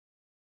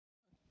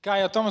Kā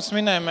jau Tomas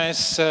minēja, mēs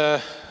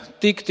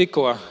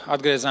tikko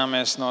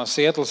atgriezāmies no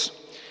Sietlas,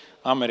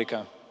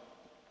 Amerikā.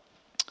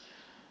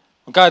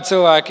 Un kādi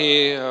cilvēki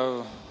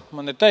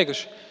man ir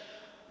teikuši,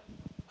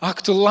 ak,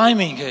 tu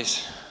laimīgais,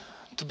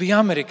 tu biji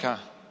Amerikā.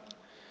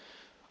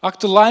 Ak,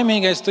 tu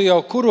laimīgais, tu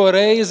jau kuro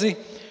reizi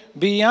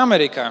biji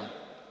Amerikā.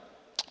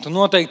 Tu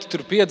noteikti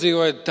tur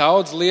piedzīvoji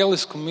daudz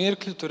lielisku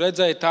mirkļu, tu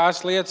redzēji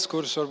tās lietas,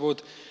 kuras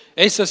varbūt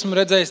es esmu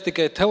redzējis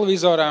tikai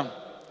televizorā.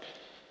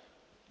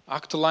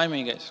 Ak, tu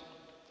laimīgais.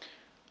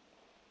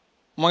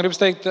 Man gribas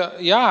teikt,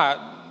 jā,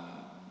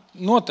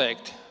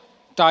 noteikti,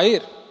 tā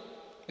ir.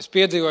 Es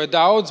piedzīvoju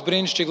daudz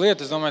brīnišķīgu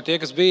lietu. Es domāju, tie,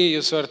 kas bija,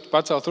 jūs varat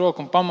pacelt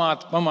roku un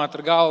pamāt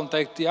ar galvu un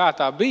teikt, jā,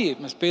 tā bija.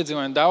 Mēs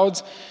piedzīvojam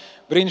daudz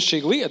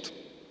brīnišķīgu lietu.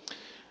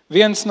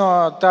 Viens no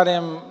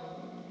tādiem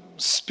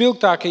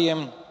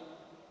spilgtākajiem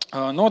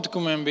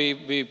notikumiem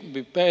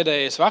bija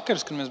pēdējais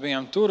vakars, kad mēs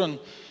bijām tur.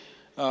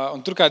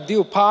 Un tur kādi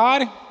divi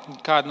pāri,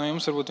 kādi no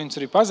jums varbūt viņus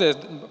arī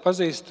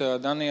pazīst,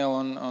 Daniela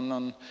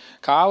un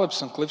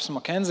Kāleps un Klifs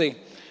Makenzija.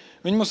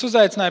 Viņi mūs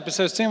uzaicināja pie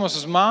sevis ciemos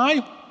uz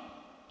māju,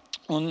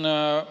 un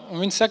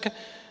viņi saka,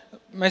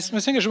 mēs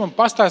vienkārši gribam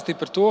pastāstīt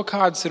par to,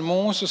 kādas ir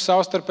mūsu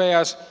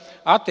savstarpējās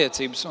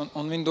attiecības.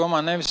 Un viņi domā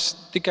nevis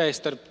tikai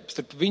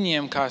starp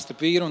viņiem, kā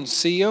starp vīru un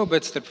sievu,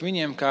 bet starp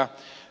viņiem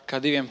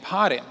kā diviem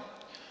pāriem.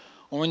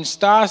 Un viņi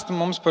stāsta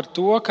mums par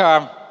to,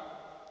 kā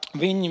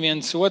viņi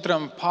viens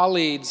otram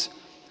palīdz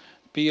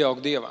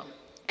pieaugt Dievā.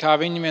 Kā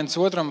viņi viens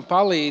otram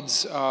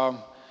palīdz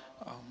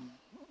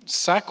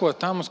sekot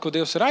tam, uz ko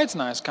Dievs ir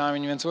aicinājis. Kā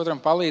viņi viens otram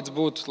palīdz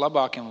būt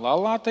labākiem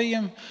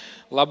laulātajiem,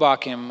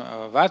 labākiem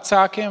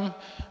vecākiem,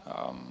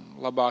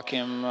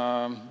 labākiem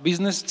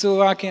biznesa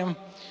cilvēkiem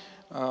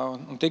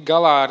un tik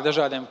galā ar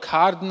dažādiem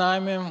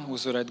kārdinājumiem,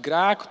 uzvarēt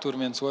grēku, tur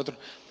viens otru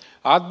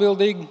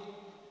atbildīgi.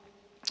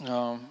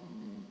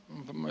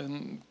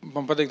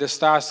 Man patīk tas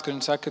stāsts, ka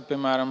viņi saka, ka,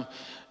 piemēram,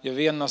 ja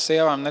viena no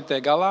sievām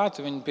netiek galā,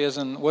 tad viņi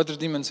piezvan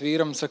otras ģimenes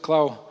vīram un saka,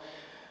 Klau,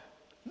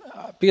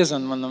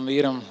 piezvan manam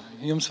vīram,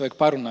 jums vajag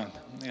parunāt.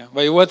 Ja.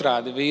 Vai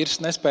otrādi, vīrs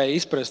nespēja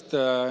izprast,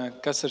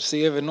 kas ar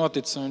sievi ir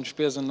noticis, un viņš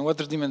piezvan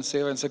otras ģimenes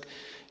sievai un saka,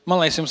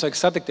 man liekas, jums vajag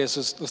satikties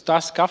uz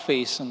tās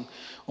kafijas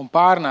un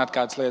pārunāt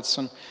kādas lietas.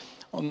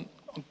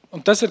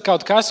 Un tas ir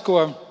kaut kas,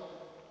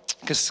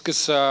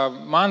 kas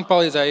man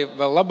palīdzēja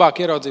vēl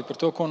labāk ieraudzīt par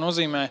to, ko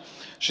nozīmē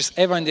šis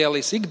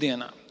evaņģēlijs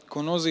ikdienā,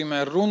 ko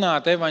nozīmē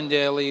runāt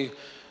evaņģēliju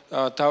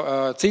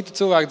citu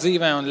cilvēku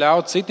dzīvē un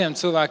ļaut citiem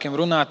cilvēkiem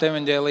runāt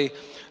evaņģēliju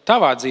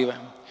tavā dzīvē.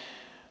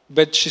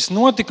 Bet šis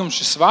notikums,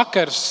 šis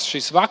vakars,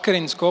 šīs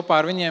vakariņas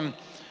kopā ar viņiem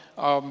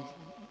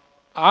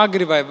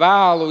agri vai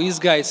vēlu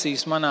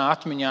izgaisīs manā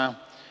atmiņā.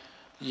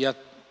 Ja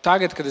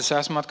tagad, kad es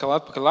esmu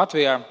atpakaļ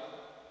Latvijā,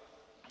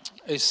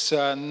 es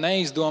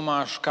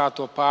neizdomāšu, kā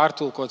to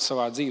pārtulkot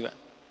savā dzīvē.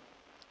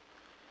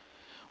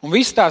 Un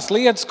visas tās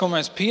lietas, ko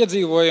mēs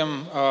piedzīvojam,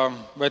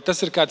 vai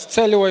tas ir kāds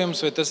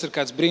ceļojums, vai tas ir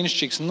kāds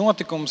brīnišķīgs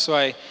notikums,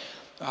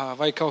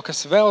 vai kaut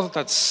kas vēl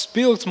tāds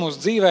spilgts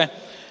mūsu dzīvē,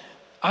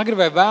 agri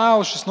vai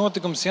vēlu šis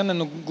notikums, ja ne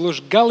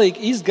gluži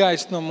galīgi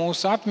izgaist no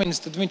mūsu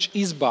atmiņas, tad viņš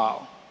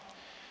izbāla.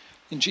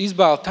 Viņš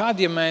izbāla tad,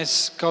 ja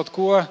mēs kaut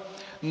ko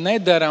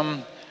nedaram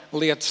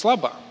lietas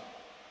labā.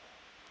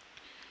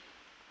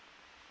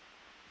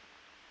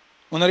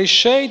 Un arī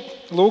šeit,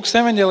 Lūkas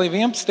evaņģēlija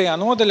 11.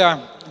 nodaļā,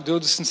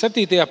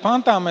 27.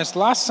 pantā, mēs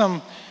lasām,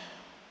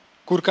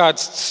 kur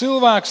kāds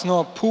cilvēks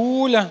no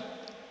pūļa,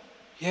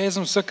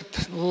 Jēzum saka,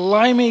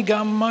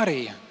 laimīgā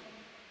Marija.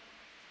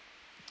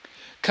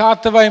 Kā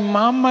tavai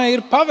mammai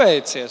ir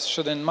paveicies,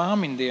 šodien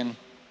māmiņdiena,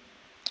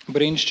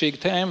 brīnišķīga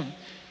tēma.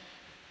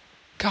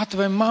 Kā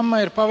tavai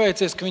mammai ir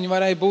paveicies, ka viņa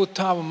varēja būt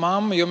tava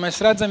mamma, jo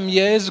mēs redzam,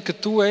 Jēzu, ka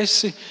tu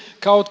esi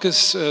kaut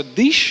kas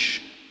dišs,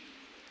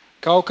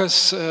 kaut kas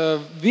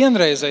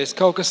vienreizējs,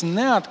 kaut kas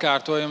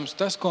neatkārtojams,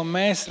 tas, ko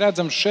mēs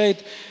redzam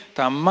šeit,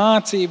 tā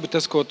mācība,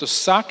 tas, ko tu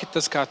saki,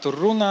 tas, kā tu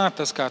runā,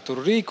 tas, kā tu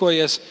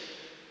rīkojies,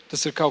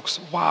 tas ir kaut kas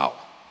wow.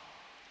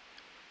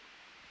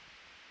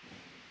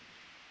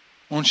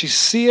 Un šī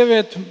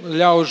sieviete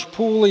ļaužu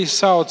pūlī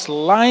sauc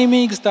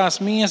laimīgas tās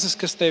miesas,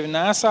 kas tevi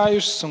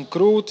nesājušas un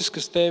krūtis,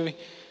 kas tevi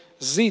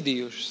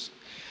zidījušas.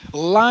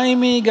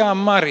 Laimīgā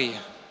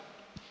Marija,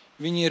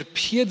 viņa ir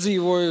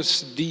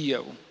piedzīvojusi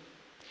Dievu.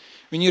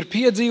 Viņa ir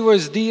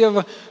piedzīvojusi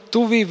Dieva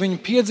tuvību, viņa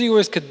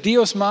piedzīvojusi, ka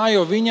Dievs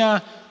mājo viņā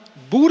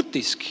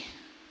burtiski,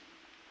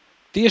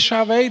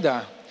 tiešā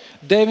veidā,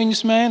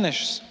 9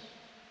 mēnešus.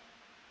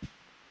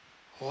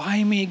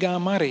 Laimīgā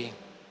Marija.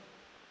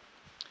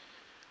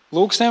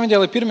 Lūkas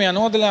evaņģēlija 1.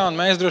 nodaļā, un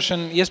mēs droši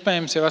vien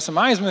iespējams jau esam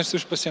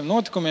aizmirsuši par šiem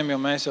notikumiem, jo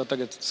mēs jau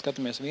tagad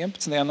skatāmies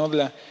 11.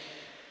 nodaļā.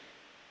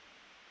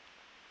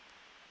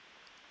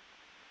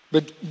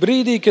 Bet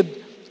brīdī,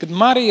 kad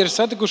Marija ir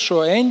satikuši šo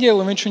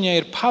eņģeli, viņš viņai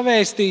ir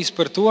pavēstījis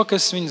par to,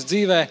 kas viņas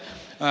dzīvē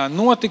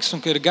notiks,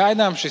 un ka ir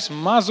gaidāms šis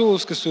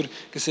mazulis,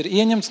 kas ir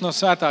ieņemts no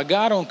svētā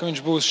gara, un ka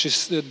viņš būs šis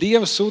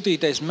Dieva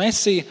sūtītais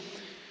Mesija.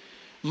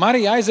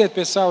 Marija aiziet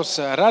pie savas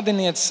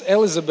radinieces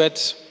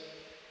Elizabetes,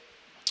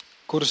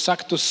 kuru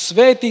saka, tu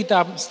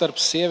svētītā starp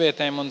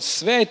sievietēm, un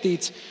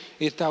svētīts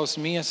ir tavs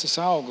miesas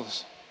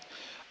auglis.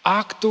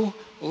 Ak, tu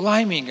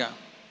laimīgā.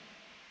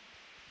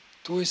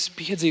 Tu esi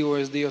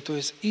piedzīvojis Dievu, tu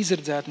esi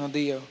izredzēta no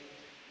Dieva.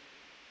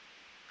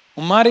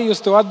 Un Marija uz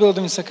to atbild,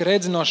 viņa saka,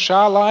 redzi, no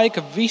šā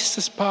laika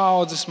visas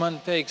paaudzes man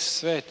teiks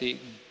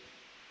svētīgi.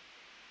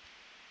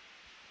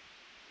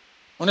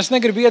 Un es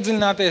negribu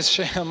iedziļināties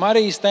šajā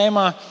Marijas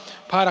tēmā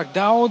pārāk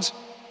daudz,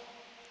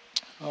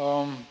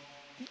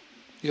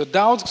 jo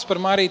daudz, kas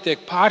par Mariju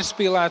tiek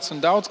pārspīlēts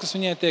un daudz, kas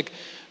viņai tiek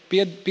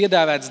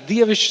piedāvāts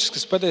dievišķis,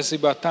 kas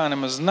patiesībā tā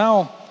nemaz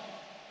nav.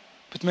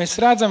 Bet mēs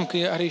redzam, ka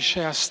arī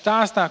šajā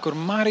stāstā, kur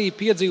Marija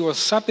piedzīvo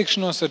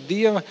satikšanos ar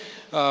Dieva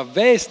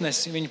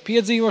vēstnesi, viņa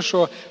piedzīvo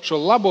šo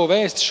labo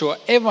vēsti, šo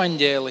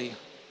evaņģēliju.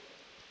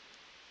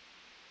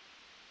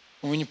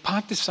 Un viņa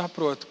pati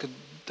saprot, ka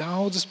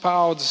daudzas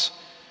paaudzes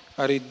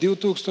arī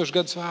 2000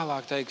 gadus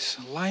vēlāk teiks,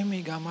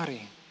 laimīgā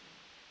Marija.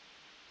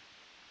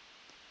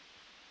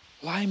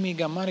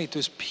 Laimīgā Marija,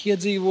 tu esi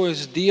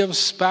piedzīvojis Dieva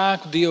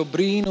spēku, Dieva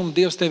brīnumu,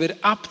 Dievs tevi ir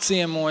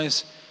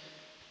apciemojis,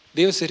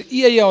 Dievs ir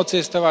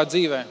iejaucies tavā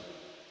dzīvē.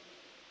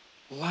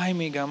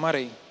 Laimīgā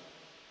Marija.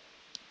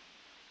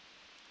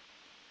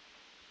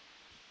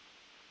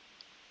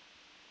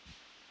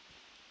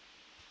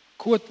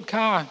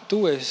 Kā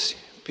tu esi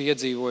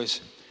piedzīvojis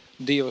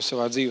Dievu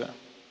savā dzīvē?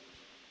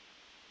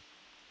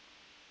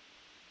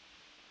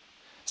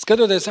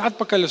 Skatoties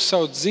atpakaļ uz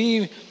savu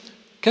dzīvi,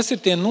 kas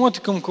ir tie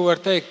notikumi, ko var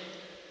teikt,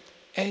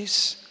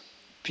 es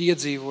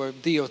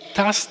piedzīvoju Dievu.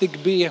 Tas tik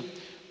bija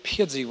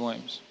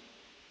piedzīvojums.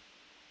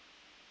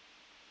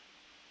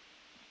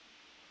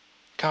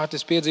 Kā tu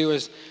esi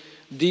piedzīvojis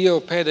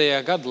Dievu pēdējā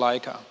gada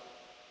laikā?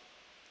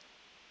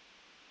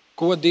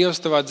 Ko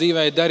Dievs tavā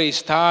dzīvē ir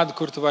darījis tādu,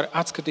 kur tu vari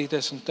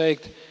atskatīties un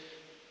teikt,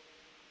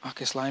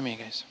 ak, es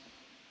laimīgais.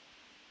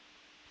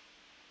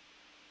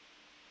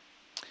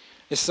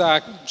 Es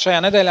šajā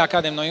nedēļā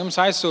kādiem no jums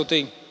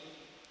aizsūtīju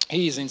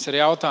īziņas ar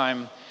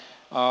jautājumu,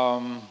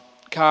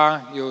 kā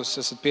jūs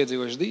esat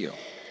piedzīvojuši Dievu.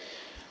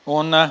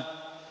 Un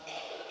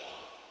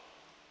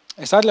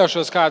es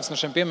atļaušos kādus no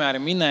šiem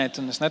piemēriem minēt,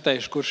 un es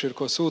neteikšu, kurš ir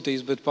ko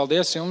sūtījis, bet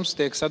paldies jums,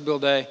 tie, kas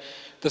atbildēja,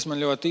 tas man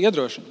ļoti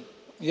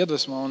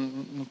iedvesmo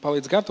un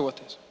palīdz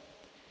gatavoties.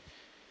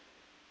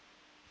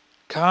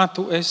 Kā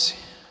tu esi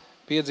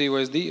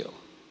piedzīvojis Dievu?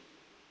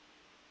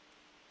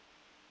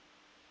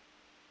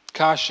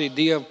 Kā šī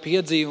Dieva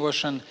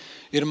piedzīvošana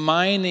ir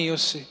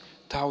mainījusi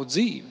tavu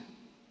dzīvi?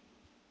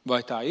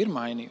 Vai tā ir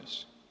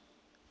mainījusi?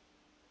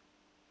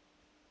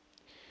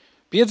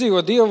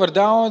 Piedzīvot Dievu var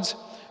daudz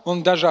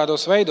un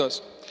dažādos veidos.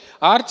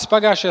 Ārtis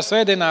pagājušajā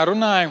svētdienā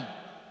runāja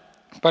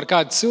par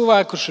kādu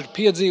cilvēku, kurš ir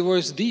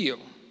piedzīvojis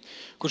Dievu,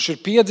 kurš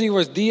ir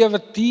piedzīvojis Dieva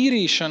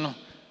tīrīšanu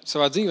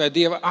savā dzīvē,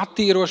 Dieva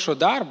attīrošo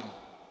darbu.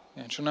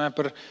 Viņš runāja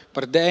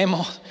par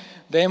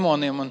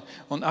dēmoniem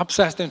un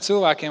apsēstiem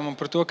cilvēkiem un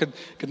par to,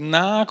 kad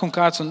nāk un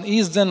kāds un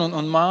izdzen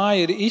un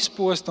māja ir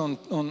izposta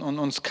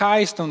un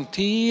skaista un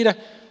tīra.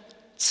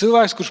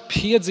 Cilvēks, kurš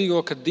piedzīvo,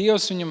 ka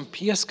Dievs viņam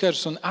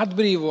pieskars un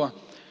atbrīvo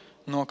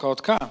no kaut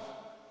kā.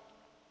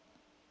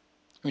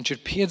 Viņš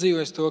ir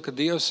piedzīvojis to, ka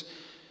Dievs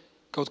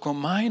kaut ko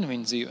maina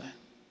viņa dzīvē.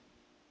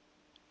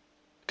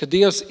 Ka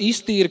Dievs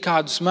iztīra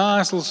kādus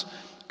mēslus,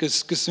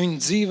 kas viņa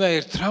dzīvē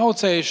ir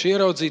traucējuši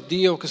ieraudzīt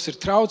Dievu, kas ir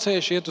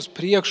traucējuši iet uz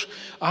priekšu,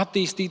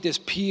 attīstīties,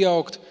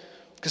 pieaugt,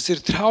 kas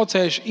ir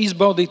traucējuši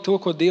izbaudīt to,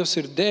 ko Dievs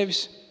ir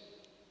devis.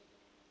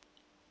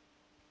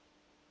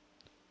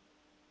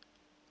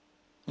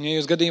 Un, ja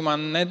jūs gadījumā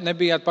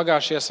nebijāt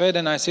pagājušajā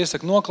svētdienā, es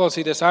iesaku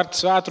noklausīties Arta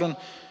svētkruni,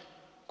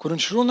 kur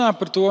viņš runā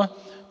par to,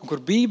 un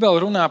kur Bībele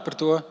runā par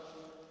to,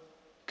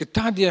 ka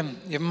tad, ja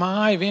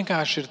māja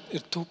vienkārši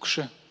ir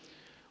tukša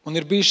un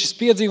ir bijis šis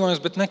piedzīvojums,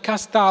 bet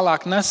nekas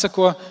tālāk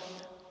nesako,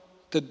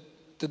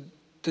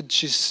 tad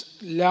šis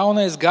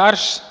ļaunais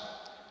garš,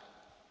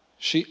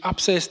 šī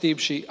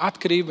apsēstība, šī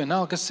atkarība,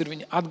 vienalga, kas ir,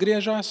 viņa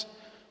atgriežas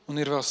un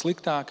ir vēl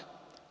sliktāk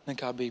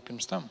nekā bija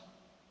pirms tam.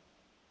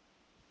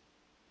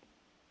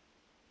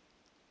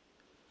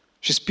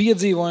 Šis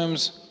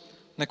piedzīvojums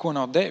neko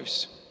nav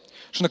devis.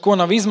 Viņš neko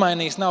nav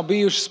izmainījis, nav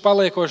bijušas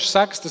paliekošas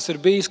sekas. Tas ir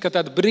bijis kā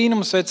tāda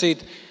brīnuma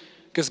svecīte,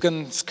 kas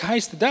gan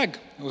skaisti deg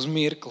uz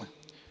mirkli,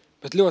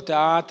 bet ļoti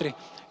ātri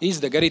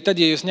izdeg. Arī tad,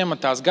 ja jūs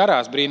ņemat tās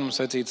garās brīnuma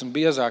svecītes un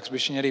biezākas,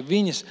 arī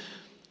viņas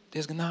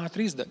diezgan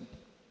ātri izdeg.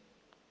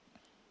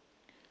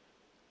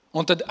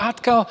 Un tad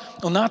atkal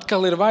un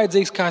atkal ir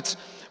vajadzīgs kāds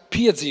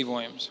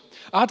piedzīvojums.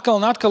 Atkal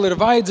un atkal ir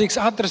vajadzīgs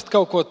atrast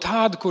kaut ko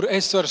tādu, kur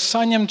es varu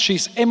saņemt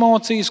šīs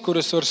emocijas, kur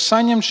es varu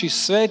saņemt šīs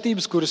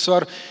svētības, kur es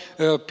varu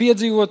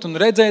piedzīvot un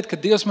redzēt, ka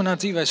Dievs manā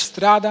dzīvē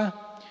strādā.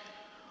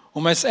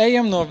 Un mēs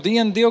ejam no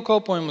viena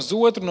dievkalpojuma uz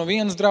otru, no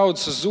vienas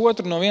draudzes uz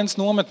otru, no vienas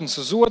nometnes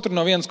uz otru,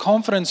 no vienas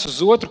konferences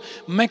uz otru,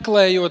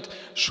 meklējot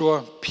šo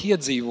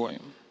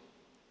piedzīvojumu.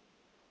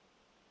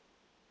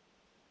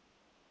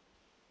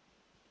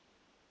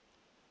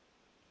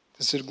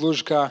 Tas ir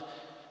gluži kā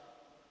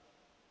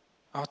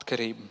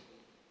atkarība.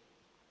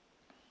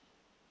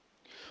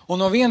 Un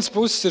no vienas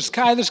puses ir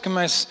skaidrs, ka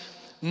mēs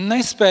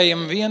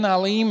nespējam vienā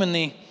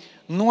līmenī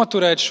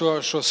noturēt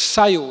šo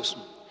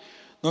sajūsmu.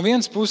 No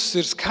vienas puses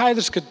ir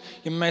skaidrs, ka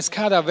ja mēs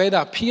kādā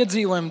veidā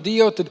piedzīvojam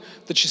Dievu,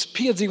 tad šis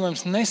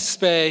piedzīvojums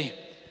nespēja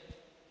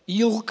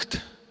ilgt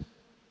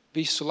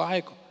visu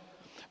laiku.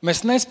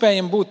 Mēs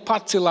nespējam būt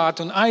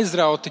pacelāti un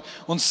aizrauti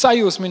un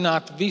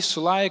sajūsmināti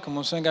visu laiku.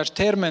 Mums vienkārši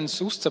ķermenis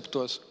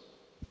uzceptos.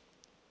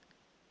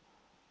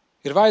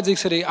 Ir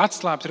vajadzīgs arī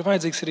atslābt, ir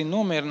vajadzīgs arī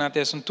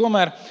nomierināties. Un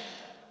tomēr,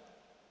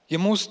 ja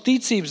mūsu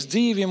ticības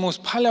dzīve, ja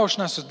mūsu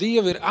paļaušanās uz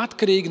Dievu ir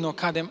atkarīga no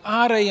kādiem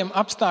ārējiem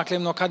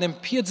apstākļiem, no kādiem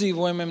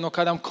piedzīvojumiem, no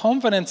kādām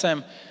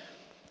konferencēm,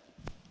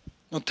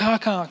 no tā,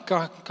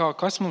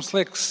 kas mums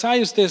liek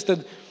sajusties,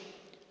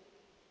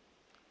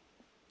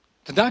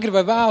 tad agri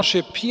vai vēl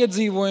šie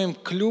piedzīvojumi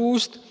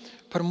kļūst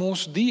par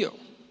mūsu Dievu.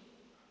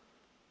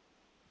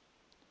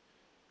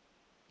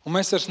 Un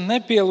mēs vairs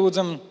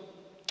nepielūdzam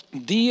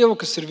Dievu,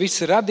 kas ir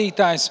visa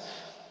radītājs,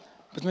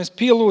 bet mēs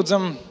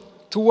pielūdzam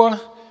to,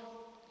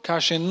 kā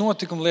šie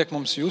notikumi liek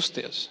mums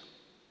justies.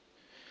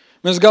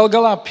 Mēs gal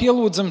galā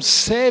pielūdzam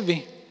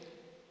sevi,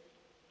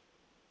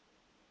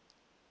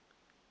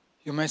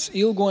 jo mēs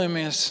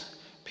ilgojamies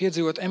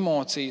piedzīvot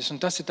emocijas,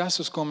 un tas ir tas,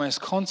 uz ko mēs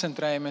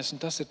koncentrējamies,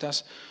 un tas ir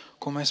tas,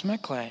 ko mēs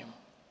meklējam.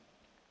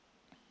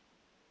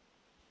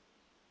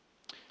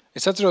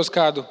 Es atceros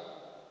kādu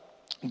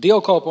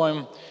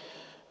dievkalpojumu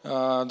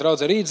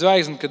draudzē Rīt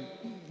Zvaigzne, kad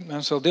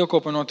mēs vēl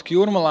dievkalpojumu notika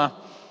Jūrmalā.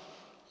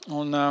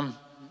 Un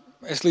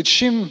es līdz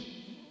šim,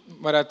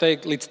 varētu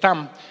teikt, līdz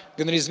tam,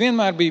 gan arī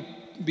vienmēr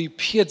biju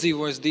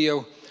piedzīvojis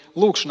Dievu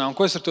lūkšanā. Un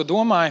ko es ar to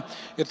domāju,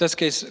 ir tas,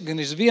 ka es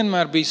gan arī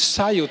vienmēr biju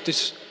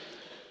sajūtis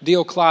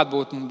Dievu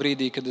klātbūtni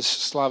brīdī, kad es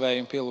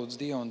slavēju un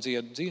pielūdzu Dievu un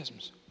dziedu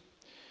dziesmas.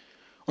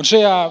 Un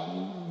šajā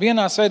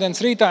vienā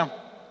svētdienas rītā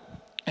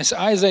es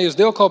aizēju uz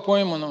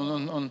dievkalpojumu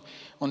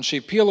un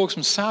šī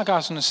pielūgsme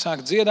sākās un es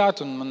sāku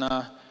dziedāt un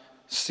manā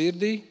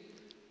sirdī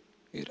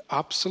ir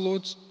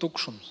absolūts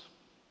tukšums.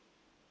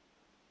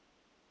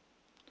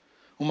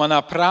 Un manā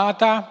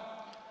prātā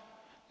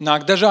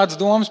nāk dažādas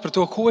domas par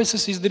to, ko es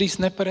esmu izdarījis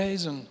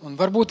nepareizi un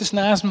varbūt es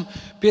neesmu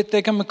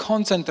pietiekami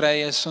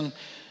koncentrējies un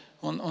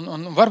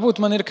varbūt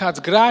man ir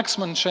kāds grēks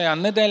man šajā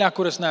nedēļā,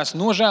 kur es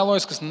neesmu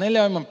nožēlojis, kas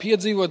neļauj man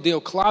piedzīvot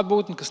Dievu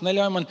klātbūtni, kas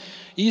neļauj man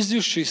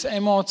izjust šīs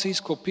emocijas,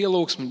 ko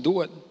pielūgsme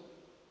dod.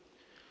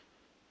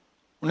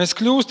 Un es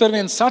kļūstu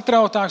arvien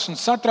satrauktāks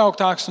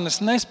un es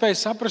nespēju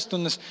saprast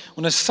un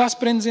es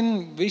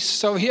sasprindzinu visu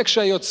savu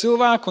iekšējo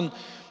cilvēku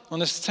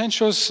un es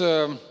cenšos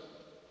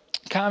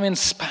kā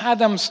viens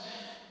spēdams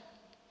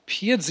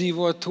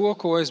piedzīvot to,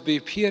 ko es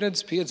biju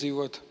pieredzis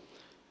piedzīvot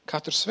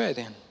katru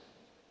svētdienu.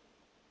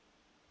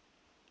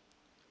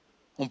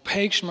 Un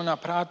pēkšņi manā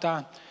prātā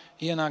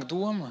ienāk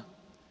doma,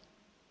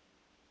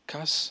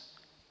 kas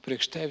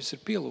priekš tevis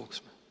ir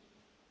pielūgsme.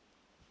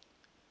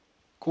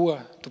 Ko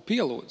tu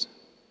pielūdzi?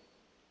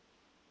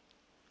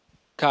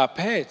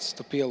 Kāpēc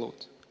tu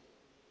pielūdzi?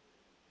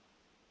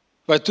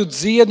 Vai tu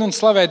dziedi un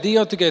slavē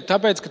Dievu tikai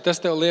tāpēc, ka tas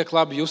tev liek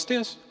labi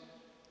justies?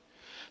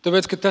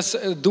 Tāpēc, ka tas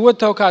dod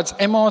tev kādas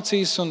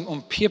emocijas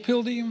un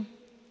piepildījumu?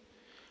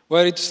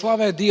 Vai arī tu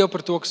slavē Dievu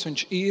par to, kas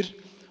viņš ir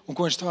un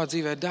ko viņš tavā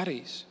dzīvē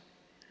darīs?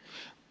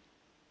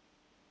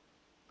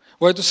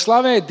 Vai tu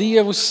slavē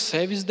Dievu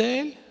sevis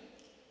dēļ?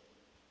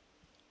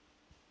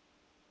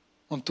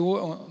 Un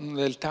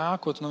dēļ tā,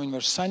 ko tu no viņa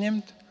vari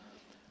saņemt?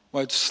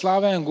 Vai tu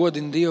slavē un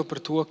godini Dievu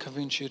par to, ka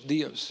viņš ir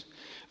Dievs?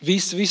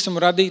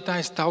 Visuma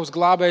radītājs, tavs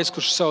glābējs,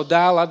 kurš savu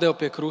dēlu atdeva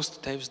pie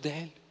krusta tevis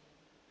dēļ?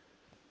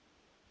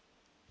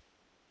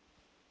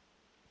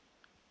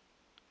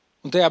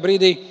 Un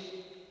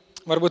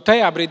varbūt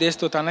tajā brīdī es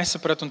to tā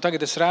nesapratu, un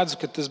tagad es redzu,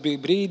 ka tas bija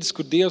brīdis,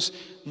 kur Dievs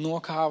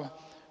nokāva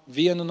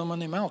vienu no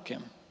maniem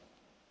elkiem.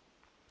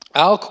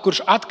 Elku,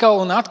 kurš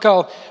atkal un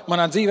atkal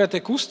manā dzīvē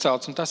tiek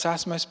uzcelts, un tas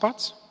esmu es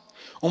pats.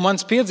 Un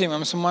mans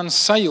piedzīvojums un manas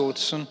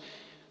sajūtas.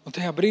 Un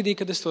tajā brīdī,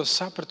 kad es to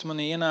sapratu,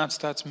 manī ienāca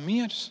tāds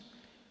miers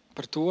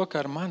par to,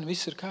 ka ar mani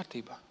viss ir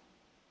kārtībā.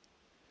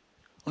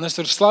 Un es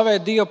varu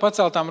slavēt Dievu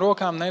paceltām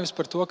rokām nevis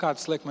par to, kā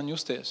tas liek man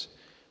justies,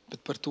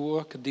 bet par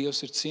to, ka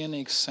Dievs ir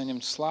cienīgs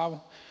saņemt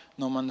slavu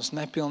no manas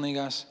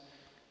nepilnīgās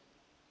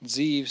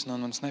dzīves, no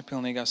manas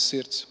nepilnīgās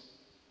sirds.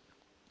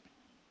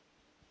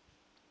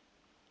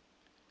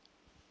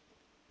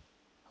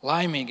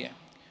 Laimīgie.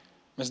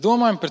 Mēs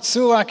domājam par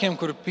cilvēkiem,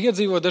 kuri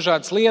piedzīvo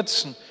dažādas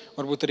lietas, un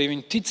varbūt arī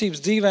viņu ticības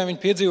dzīvē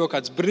viņi piedzīvo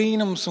kādas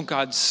brīnumus un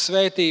kādas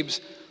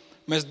svētības.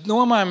 Mēs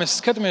domājam, mēs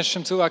skatāmies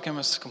šiem cilvēkiem,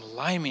 mēs sakam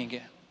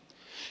laimīgie.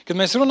 Kad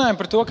mēs runājam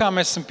par to, kā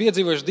mēs esam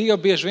piedzīvojuši Dievu,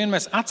 bieži vien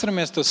mēs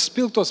atceramies tos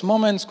spilgtos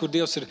momentus, kur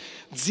Dievs ir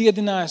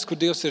dziedinājis,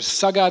 kur Dievs ir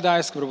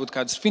sagādājis, kur varbūt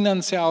kādas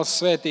finansiālas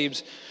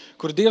svētības,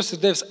 kur Dievs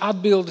ir devis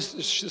atbildes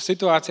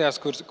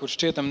situācijās, kur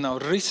šķietam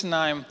nav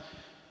risinājumu,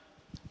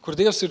 kur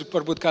Dievs ir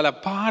varbūt kādā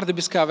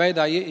pārdabiskā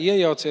veidā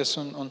iejaucies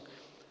un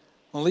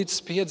līdz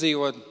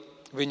piedzīvot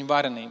viņu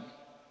varenību.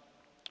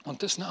 Un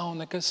tas nav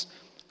nekas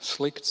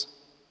slikts.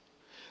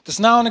 Tas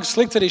nav nekas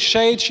slikts arī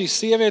šeit, šī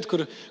sieviete,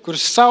 kur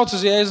sauc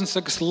uz Jēzu un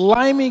saka,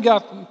 laimīgā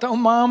tava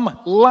mamma,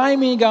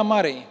 laimīgā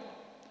Marija.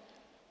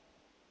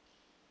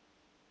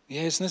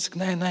 Jēzus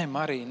nesaka, nē,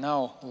 Marija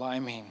nav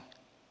laimīga.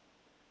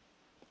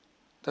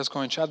 Tas,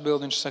 ko viņš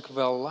atbild, viņš saka,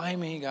 vēl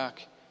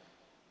laimīgāki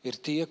ir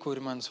tie,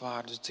 kuri manas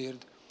vārdus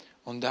dzird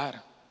un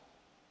dara.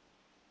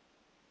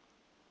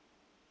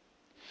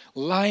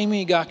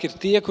 Laimīgāk ir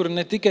tie, kuri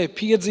ne tikai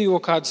piedzīvo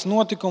kādus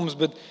notikumus,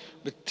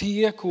 bet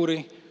tie,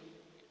 kuri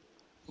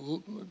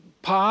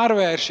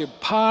pārvērš,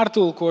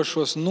 pārtulko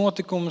šos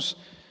notikumus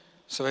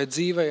savai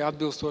dzīvei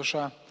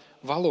atbilstošā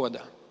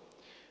valodā.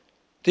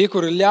 Tie,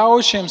 kuri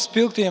ļauj šiem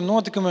spilgtiem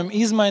notikumiem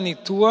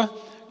izmainīt to,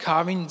 kā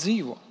viņi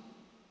dzīvo.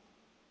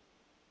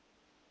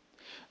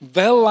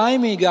 Vēl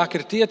laimīgāk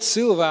ir tie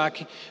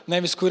cilvēki,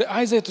 nevis kuri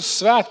aiziet uz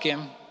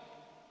svētkiem,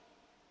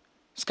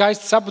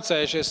 skaisti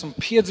sapucējušies un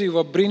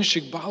piedzīvo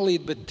brīnišķīgu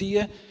ballīti, bet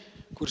tie,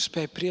 kuri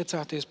spēj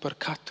priecāties par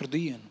katru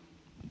dienu.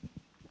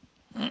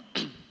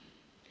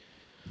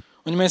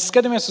 Un, ja mēs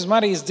skatāmies uz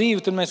Marijas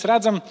dzīvi, tad mēs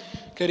redzam,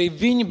 ka arī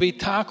viņa bija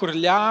tā, kur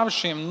ļāva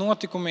šiem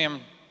notikumiem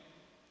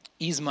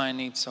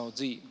izmainīt savu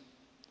dzīvi.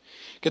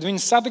 Kad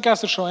viņa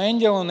satikās ar šo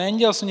eņģeli un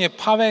eņģelis viņai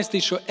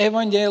pavēstīja šo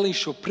evaņģēliju,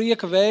 šo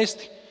prieka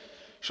vēsti,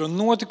 šo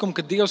notikumu,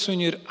 kad Dievs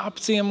viņu ir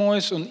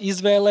apciemojis un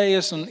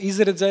izvēlējies un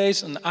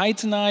izredzējis un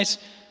aicinājis,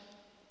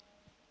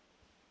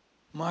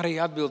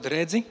 Marija atbild: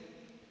 redzi,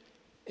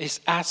 es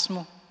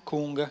esmu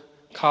kunga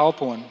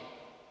kalpone,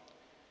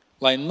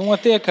 lai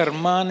notiek ar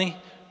mani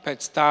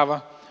pēc tava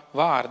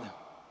vārda.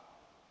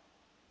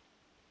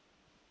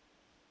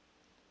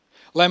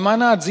 Lai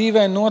manā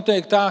dzīvē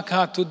notiek tā,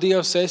 kā tu,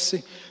 Dievs,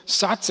 esi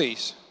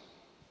sacījis.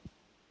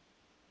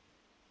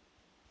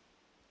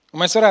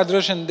 Un mēs varētu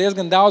droši vien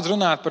diezgan daudz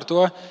runāt par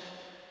to,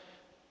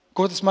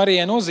 ko tas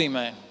Marijai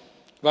nozīmē.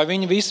 Vai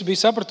viņa visi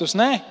bija sapratusi?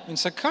 Nē.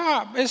 Viņa saka,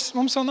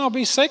 mums vēl nav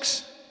bijis seks.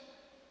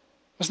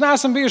 Mēs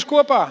neesam bijuši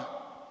kopā.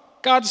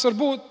 Kā tas var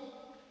būt?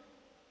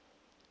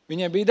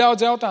 Viņai bija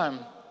daudz jautājumu.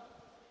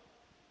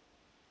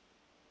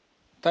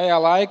 Tajā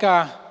laikā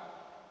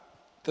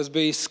tas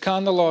bija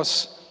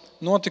skandalos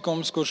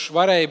notikums, kurš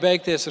varēja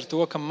beigties ar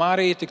to, ka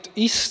Marija tiktu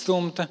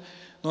izstumta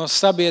no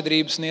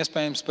sabiedrības un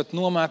iespējams pat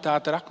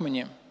nomētāta ar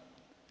akmeņiem.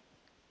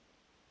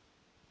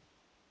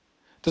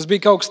 Tas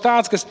bija kaut kas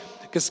tāds,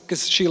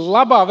 kas šī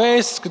labā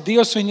vēsts, ka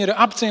Dievs viņu ir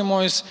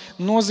apciemojis,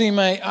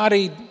 nozīmēja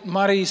arī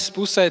Marijas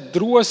pusē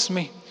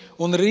drosmi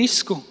un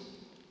risku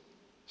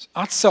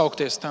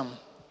atsaukties tam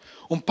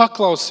un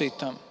paklausīt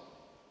tam.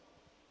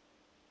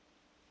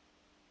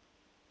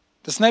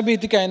 Tas nebija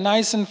tikai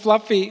nice and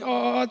fluffy,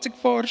 cik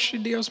forši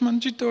Dievs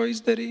man šito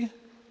izdarīja.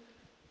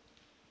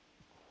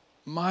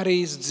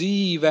 Marijas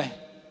dzīve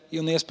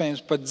un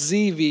iespējams pat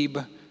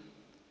dzīvība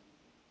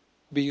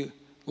bija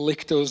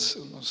likta uz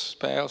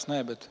spēles,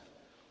 bet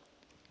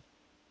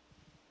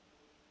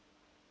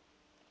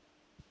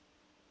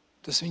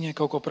tas viņai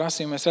kaut ko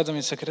prasīja. Mēs redzam,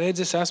 viņa saka,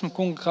 redzi, es esmu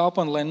kunga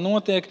kalpone, lai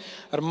notiek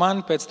ar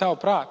mani pēc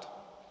tava prāta.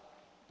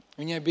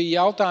 Viņai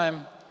bija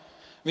jautājumi.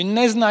 Viņa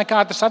nezināja, kā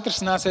tas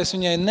atrisināsies.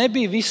 Viņai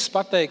nebija viss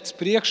pateikts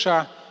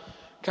priekšā,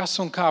 kas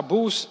un kā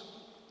būs.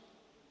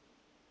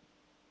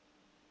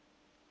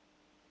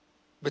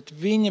 Bet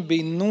viņa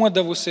bija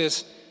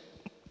nodevusies.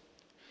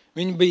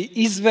 Viņa bija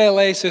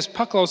izvēlējusies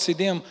paklausīt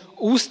Dievam,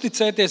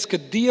 uzticēties,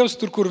 ka Dievs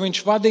tur, kur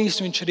viņš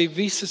vadīs, viņš arī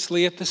visas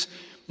lietas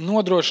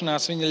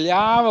nodrošinās. Viņa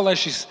ļāva, lai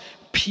šis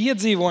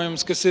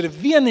piedzīvojums, kas ir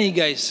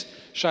vienīgais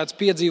šāds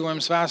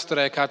piedzīvojums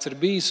vēsturē, kāds ir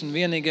bijis un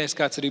vienīgais,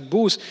 kāds arī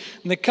būs,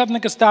 nekad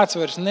nekas tāds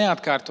vairs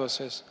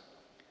neatkārtosies.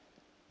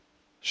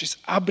 Šis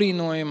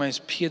abrīnojamais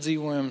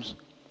piedzīvojums,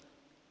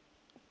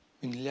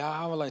 viņa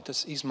ļāva, lai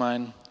tas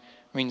izmaina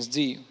viņas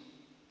dzīvi.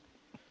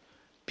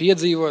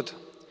 Piedzīvot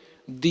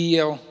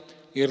Dievu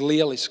ir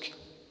lieliski.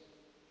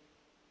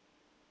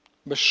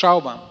 Bez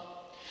šaubām.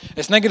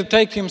 Es negribu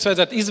teikt, ka jums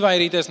vajadzētu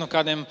izvairīties no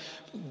kādiem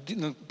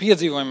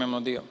piedzīvojumiem no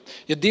Dieva.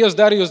 Ja Dievs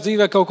dara jūsu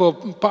dzīvē kaut ko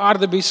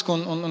pārdabisku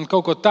un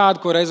kaut ko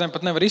tādu, ko reizēm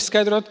pat nevar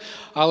izskaidrot,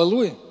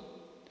 aleluja,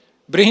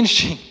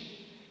 brīnišķīgi.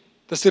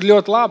 Tas ir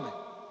ļoti labi.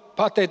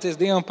 Pateicies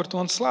Dievam par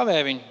to un slavē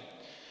viņu.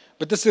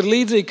 Bet tas ir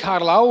līdzīgi kā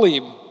ar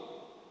laulību.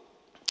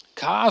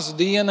 Kāzu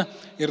diena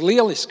ir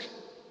lieliska.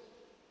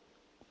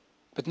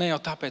 Bet ne jau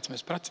tāpēc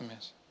mēs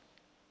precamies.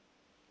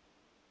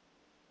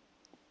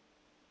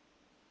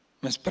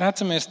 Mēs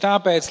precamies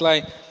tāpēc,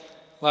 lai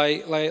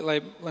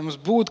mums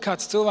būtu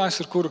kāds cilvēks,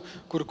 ar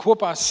kuru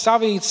kopā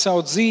savīt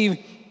savu dzīvi,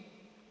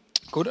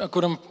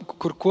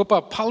 kur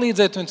kopā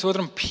palīdzēt viens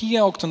otram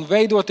pieaugt un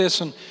veidoties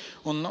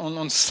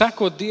un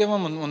sekot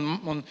Dievam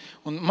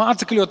un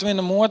mācekļot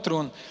vienam otru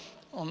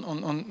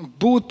un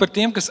būt par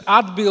tiem, kas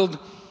atbild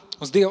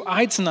uz Dieva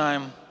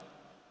aicinājumu.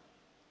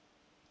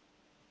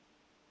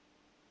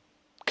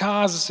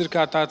 Kāzas ir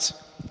kā tāds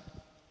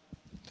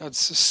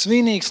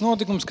svinīgs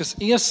notikums, kas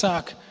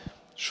iesāk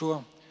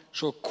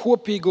šo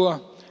kopīgo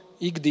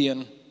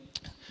ikdienu.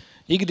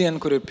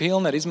 Ikdienu, kur ir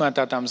pilna ar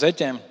izmētātām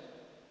zeķēm,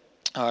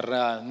 ar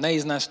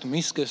neiznēstu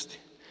miskasti,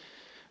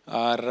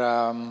 ar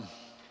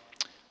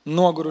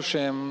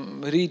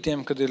nogurušiem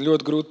rītiem, kad ir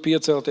ļoti grūti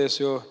piecelties,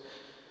 jo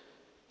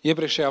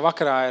iepriekšējā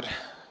vakarā ir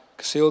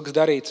kas ilgs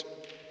darīts.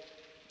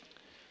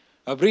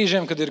 Ar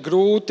brīžiem, kad ir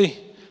grūti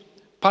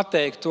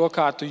pateikt to,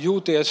 kā tu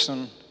jūties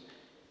un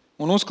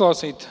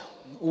uzklausīt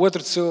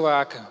otru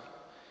cilvēku,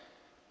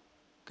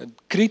 kad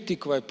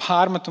kritiku vai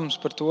pārmetums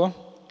par to.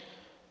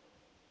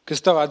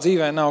 kas tavā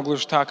dzīvē nav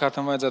gluži tā, kā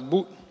tam vajadzētu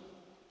būt.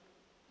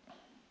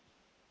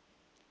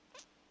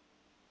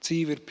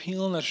 Dzīve ir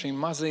pilna ar šīm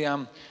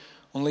mazajām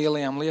un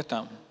lielajām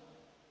lietām.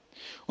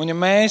 Un ja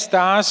mēs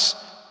tās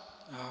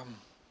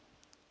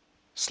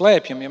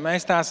slēpjam, ja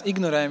mēs tās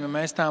ignorējam, ja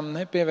mēs tām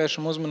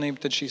nepievēršam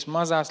uzmanību, tad šīs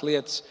mazās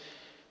lietas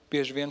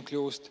bieži vien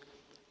kļūst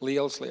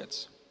lielas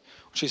lietas.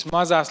 Un šīs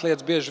mazās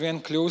lietas bieži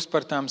vien kļūst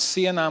par tām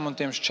sienām un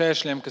tiem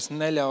šķēršļiem, kas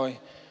neļauj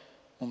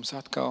mums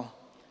atkal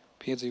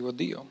piedzīvot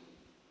Dievu.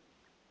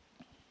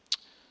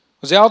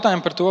 Uz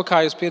jautājumu par to,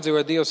 kā jūs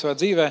piedzīvojat Dievu savā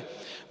dzīvē,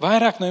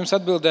 vairāk no jums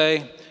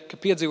atbildēja, ka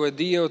piedzīvojat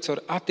Dievu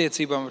caur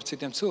attiecībām ar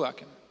citiem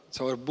cilvēkiem,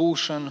 caur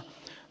būšanu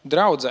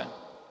draudzē.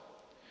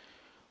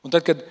 Un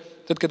tad,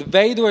 kad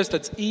veidojas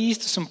tāds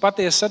īstas un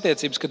patiesas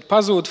attiecības, kad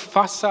pazūd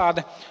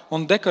fasāde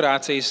un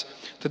dekorācijas,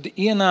 tad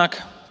ienāk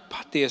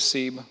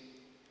patiesība,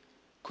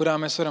 kurā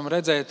mēs varam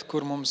redzēt,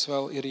 kur mums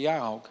vēl ir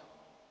jāaug.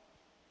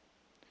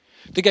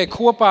 Tikai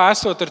kopā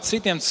esot ar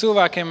citiem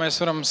cilvēkiem, mēs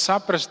varam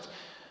saprast,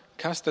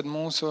 kas tad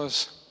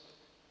mūsos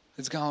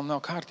līdz galam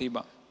nav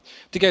kārtībā.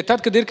 Tikai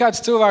tad, kad ir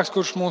kāds cilvēks,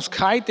 kurš mūs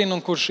kaitina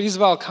un kurš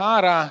izvelk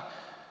ārā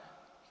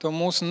to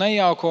mūsu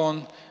nejauko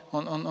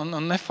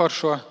un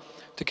neforšo,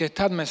 tikai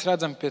tad mēs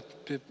redzam pie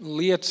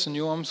lietas un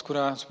jomas,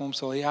 kurās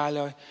mums vēl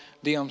jāļauj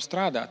Dievam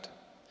strādāt.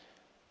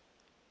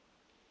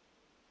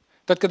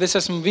 Tad, kad es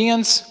esmu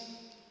viens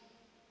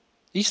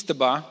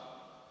istabā,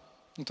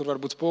 un tur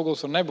varbūt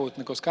spogulis var nebūt,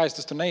 neko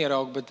skaistas tur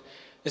neieraugu, bet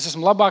es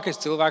esmu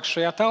labākais cilvēks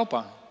šajā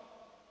telpā.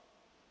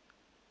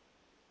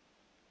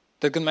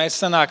 Tad, kad mēs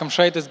sanākam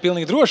šeit, es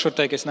pilnīgi droši varu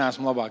teikt, ka es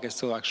neesmu labākais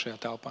cilvēks šajā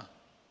telpā.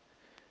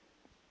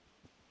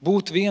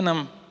 Būt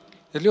vienam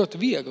ir ļoti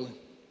viegli.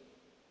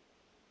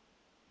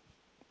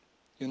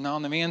 Jo nav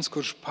neviens,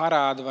 kurš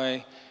parāda vai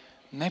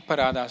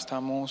neparādās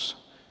tā mūsu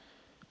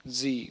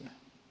dzīve.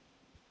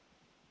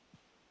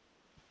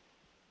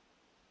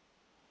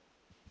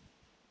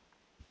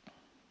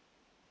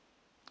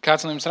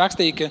 Kāds no jums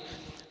rakstīja,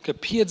 ka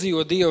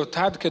piedzīvo Dievu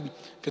tad,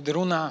 kad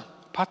runā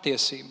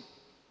patiesību.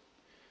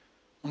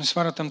 Un es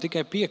varu tam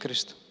tikai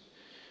piekrist.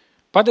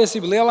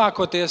 Patiesība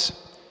lielākoties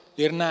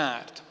ir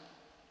nērta.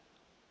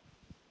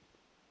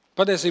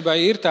 Patiesībā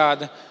ir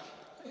tāda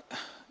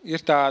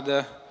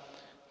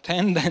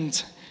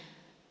tendence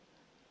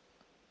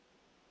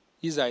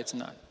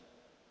izaicināt.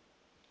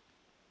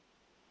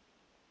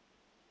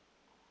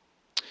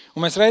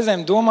 Un mēs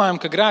reizēm domājam,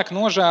 ka grēka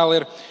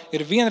nožēla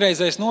ir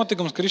vienreizējs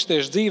notikums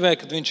kristiešu dzīvē,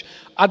 kad viņš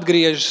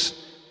atgriežas,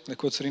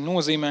 ko tas arī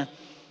nozīmē.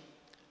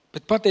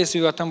 Bet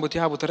patiesībā tam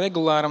būtu jābūt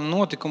regulāram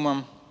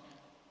notikumam,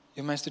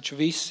 jo mēs taču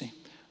visi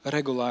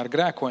regulāri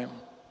grēkojam.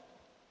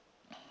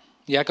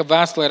 Jākab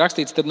vēstulē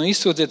rakstīts, tad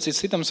izsūdziet cits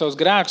citam savus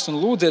grēkus un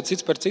lūdziet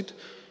cits par citu,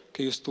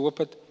 ka jūs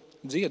topat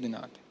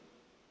dziedināti.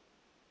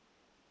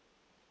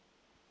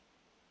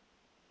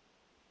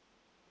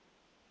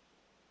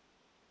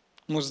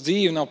 Mūsu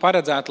dzīve nav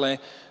paredzēta, lai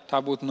tā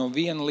būtu no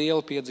viena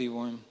liela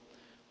piedzīvojuma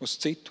uz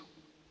citu.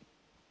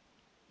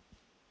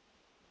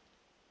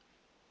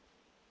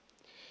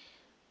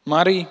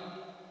 Marija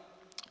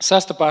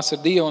sastapās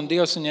ar Dievu, un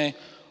Dievs viņai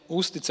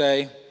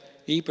uzticēja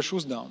īpašu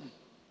uzdevumu.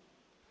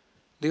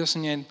 Dievs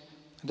viņai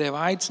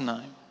deva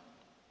aicinājumu.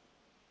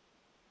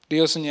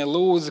 Dievs viņai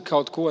lūdza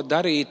kaut ko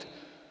darīt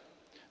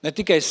ne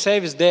tikai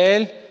sevis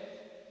dēļ,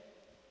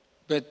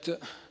 bet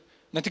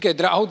ne tikai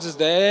draudzes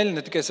dēļ,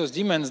 ne tikai savas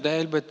ģimenes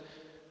dēļ, bet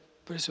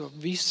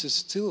visas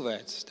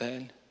cilvēces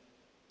dēļ.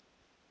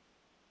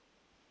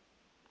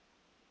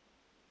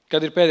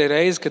 Kad ir pēdējā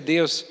reize, kad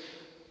Dievs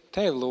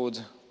tevi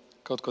lūdza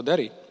kaut ko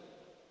darīt?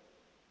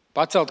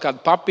 Pacelt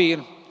kādu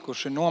papīru,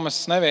 kurš ir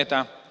nomests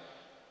nevietā,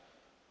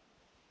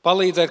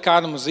 palīdzēt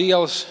kādam uz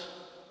ielas,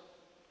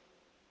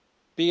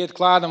 pieiet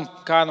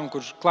kādam,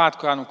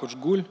 kurš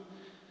guļ.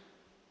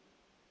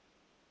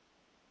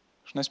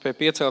 Viņš nespēja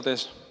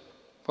piecelties,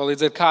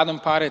 palīdzēt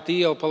kādam pāriet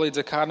ielu,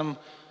 palīdzēt kādam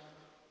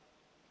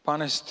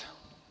panest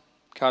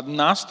kādu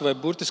nastu vai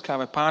burtiskā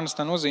vai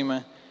pārnestā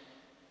nozīmē.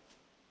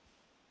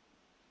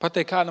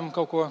 Pateikt kādam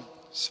kaut ko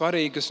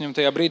svarīgu, kas viņam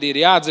tajā brīdī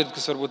ir jādzird,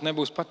 kas varbūt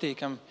nebūs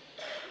patīkami.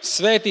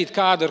 Svētīt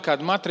kādu ar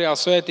kādu materiālu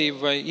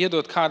svētību vai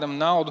iedot kādam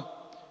naudu.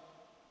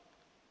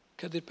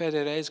 Kad ir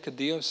pēdējā reize, kad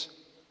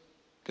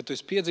tu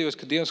esi piedzīvojis,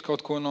 ka Dievs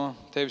kaut ko no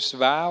tevis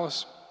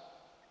vēlas?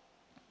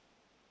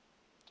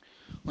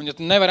 Un ja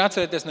tu nevari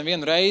atcerēties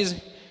nevienu reizi,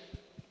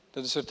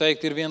 tad es varu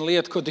teikt, ir viena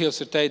lieta, ko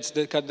Dievs ir teicis,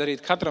 kad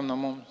darīt katram no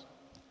mums.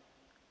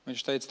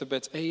 Viņš teica,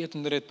 tāpēc ejiet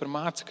un dariet par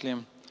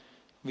mācekļiem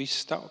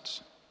visas tautas.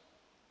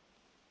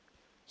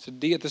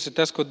 Tas ir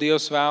tas, ko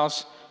Dievs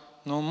vēlas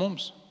no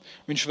mums.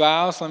 Viņš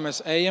vēlas, lai mēs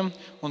ejam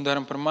un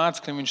daram par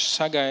mācekļiem. Viņš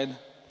sagaida,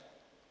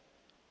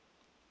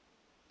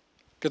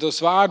 ka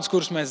tos vārdus,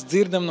 kurus mēs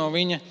dzirdam no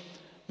viņa,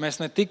 mēs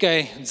ne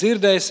tikai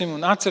dzirdēsim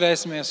un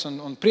atcerēsimies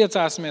un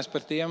priecāsimies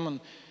par tiem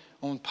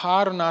un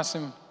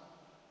pārunāsim,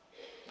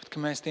 bet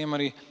ka mēs tiem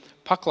arī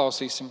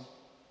paklausīsim.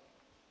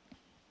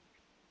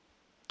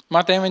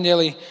 Mateja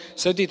evaņģēlija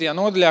 7.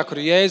 nodaļā, kur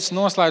Jēzus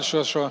noslēdz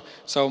šo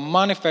savu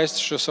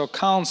manifestu, šo savu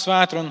kalnu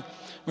svētru, un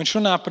viņš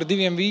runā par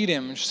 2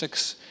 vīriem. Viņš saka,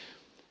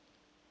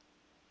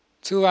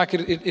 Cilvēki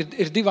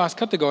ir divās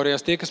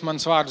kategorijās. Tie, kas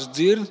manas vārdus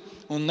dzird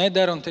un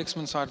nedara, un tie, kas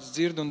manas vārdus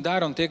dzird un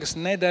dara, un tie, kas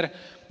nedara,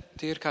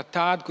 tie ir kā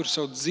tādi, kur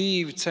savu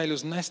dzīvi ceļ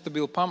uz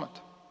nestabilu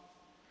pamatu.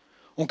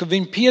 Un kad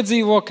viņi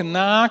piedzīvo, ka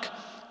nāk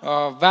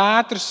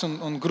vētras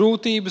un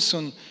grūtības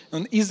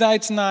un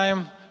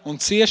izaicinājumi un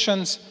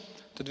ciešanas,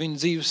 tad viņu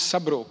dzīves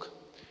sabrūk.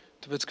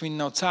 Tāpēc, ka viņi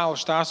nav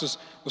cēluši tās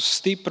uz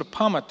stipra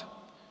pamata.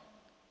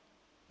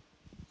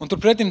 Un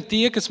turpretim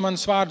tie, kas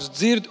manas vārdus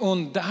dzird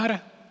un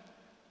dara,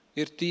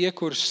 ir tie,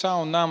 kurš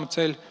savu namu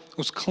ceļ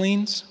uz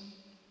klints.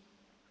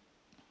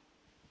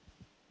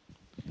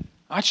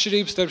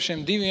 Atšķirības starp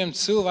šiem diviem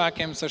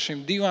cilvēkiem, starp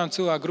šīm divām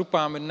cilvēku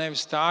grupām ir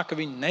nevis tā, ka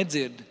viņi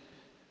nedzird,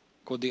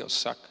 ko Dievs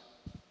saka.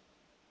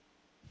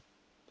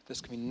 Bet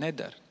tas, ka viņi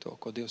nedara to,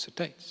 ko Dievs ir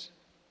teicis.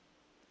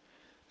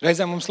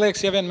 Reizēm mums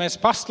liekas, ja vien mēs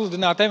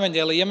pasludinātu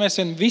evaņģēliju, ja mēs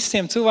vien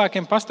visiem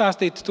cilvēkiem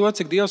pastāstītu to,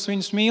 cik Dievs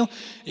viņus mīl,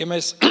 ja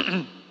mēs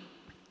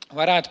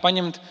varētu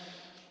paņemt,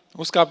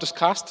 uzkāpt uz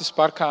kastes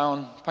parkā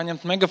un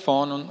paņemt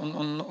megafonu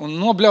un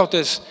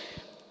nobļauties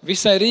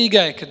visai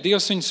Rīgai, ka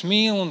Dievs viņus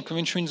mīl un ka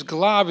viņš viņus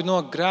glābi no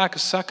grēka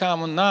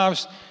sakām un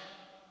nāves,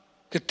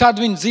 ka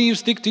tad viņu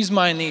dzīves tiktu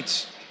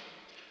izmainītas.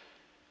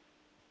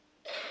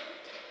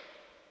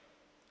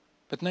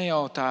 Bet ne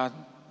jau tā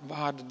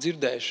vārda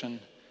dzirdēšana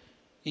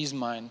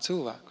izmaina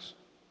cilvēkus,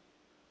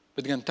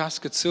 bet gan tas,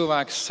 ka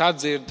cilvēks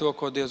sadzird to,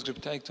 ko Dievs grib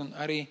teikt, un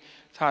arī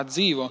tā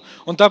dzīvo.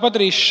 Un tāpat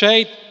arī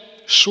šeit,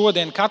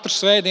 šodien, katru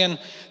svētdienu,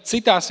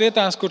 citās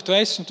vietās, kur tu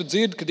esi un tu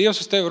dzirdi, ka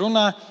Dievs uz tevi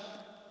runā,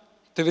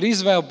 tev ir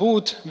izvēle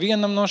būt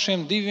vienam no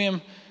šiem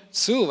diviem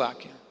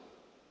cilvēkiem.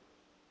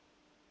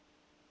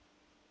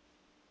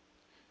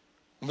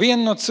 Un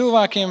viena no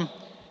cilvēkiem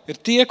ir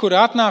tie, kuri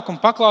atnāk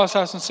un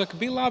paklausās un saka,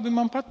 bija labi,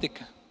 man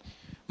patika.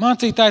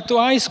 Mācītāji, tu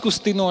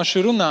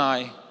aizkustinoši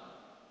runāji.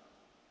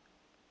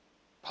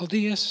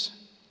 Paldies!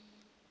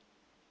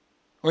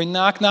 Viņi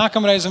nāk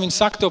nākamreiz un viņi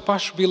saka to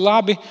pašu, bija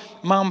labi,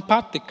 man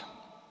patika.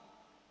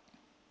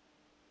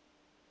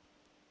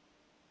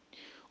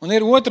 Un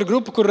ir otra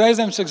grupa, kur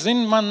reizēm saka,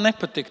 zini, man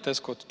nepatika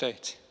tas, ko tu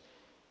teici.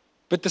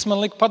 Bet tas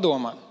man lika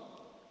padomāt.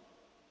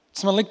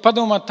 Tas man lika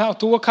padomāt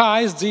to, kā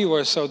es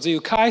dzīvoju savu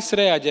dzīvi, kā es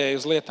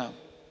reaģēju uz lietām.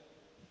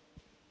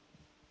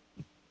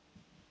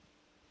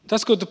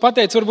 Tas, ko tu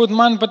pateici, varbūt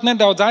man pat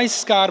nedaudz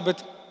aizskāra,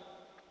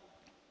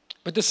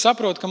 bet es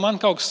saprotu, ka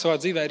man kaut kas savā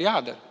dzīvē ir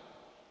jādara.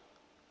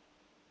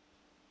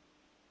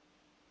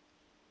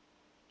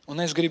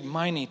 Un es gribu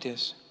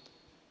mainīties.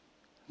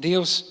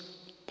 Dievs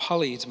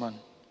palīdz man.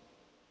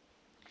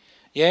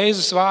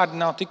 Jēzus vārdi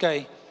nav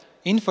tikai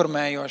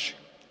informējoši,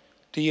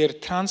 tie ir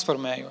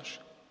transformējoši.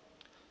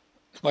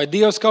 Vai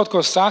Dievs kaut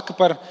ko saka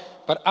par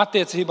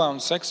attiecībām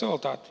un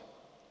seksualitāti?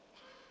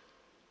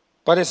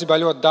 Patiesībā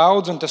ļoti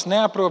daudz, un tas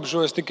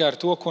neaprobežojas tikai ar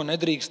to, ko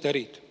nedrīkst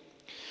darīt.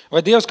 Vai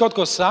Dievs kaut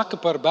ko saka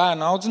par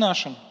bērnu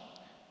audzināšanu?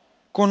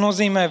 Ko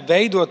nozīmē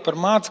veidot par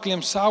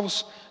mācekļiem savus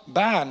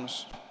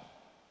bērnus?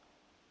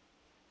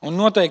 Un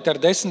noteikti ar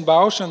 10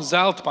 baušanu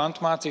zelta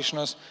pantu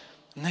mācīšanos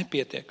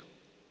nepietiek.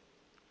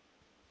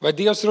 Vai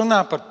Dievs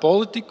runā par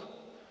politiku,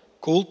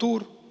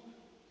 kultūru,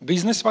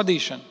 biznesa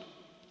vadīšanu?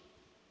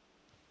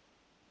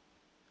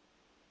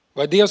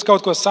 Vai Dievs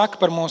kaut ko saka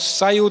par mūsu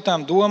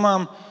sajūtām,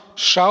 domām,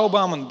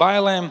 šaubām un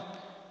bailēm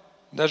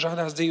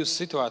dažādās dzīves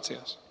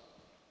situācijās?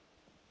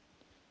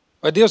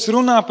 Vai Dievs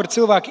runā par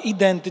cilvēku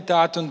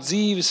identitāti un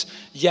dzīves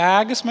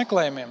jēgas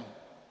meklējumiem?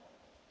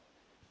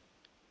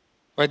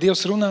 Vai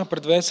Dievs runā par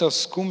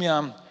dvēseles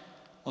skumjām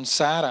un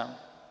sērām?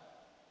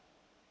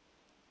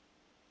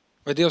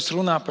 Vai Dievs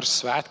runā par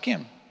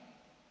svētkiem?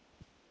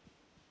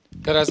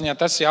 Tādā ziņā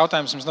tas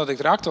jautājums mums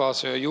noteikti ir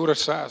aktuāls, jo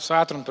jūras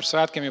svētruna par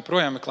svētkiem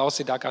joprojām ir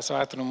klausītākā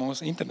svētruna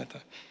mūsu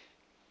internetā.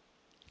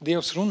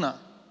 Dievs runā.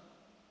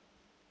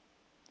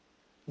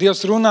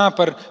 Dievs runā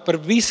par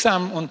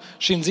visām un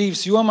šīm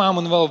dzīves jomām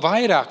un vēl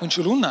vairāk.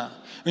 Viņš runā.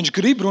 Viņš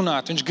grib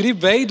runāt. Viņš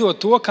grib veidot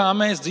to, kā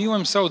mēs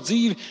dzīvojam savu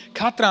dzīvi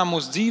katrā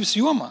mūsu dzīves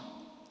jomā.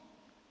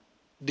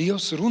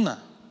 Dievs runā.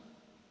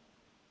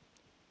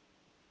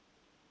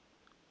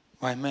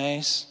 Vai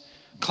mēs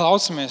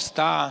klausamies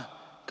tā,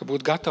 ka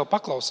būtu gatavi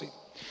paklausīt?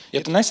 Ja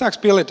tu nesāks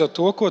pielietot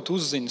to, ko tu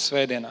uzzini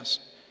svētdienās,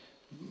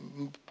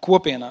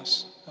 kopienās,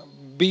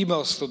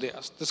 bībeles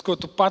studijās, tas, ko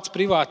tu pats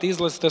privāti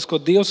izlasi, tas, ko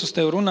Dievs uz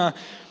tevi runā,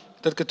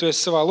 tad, kad tu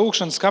esi savā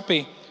lūkšanas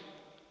kapī,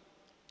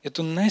 ja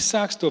tu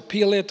nesāks to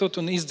pielietot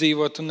un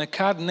izdzīvot, tu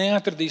nekad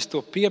neatradīsi to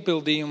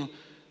piepildījumu,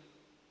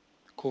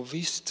 ko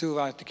visi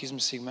cilvēki tik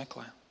izmisīgi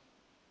meklē.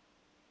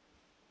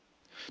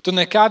 Tu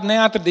nekad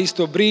neatradīsi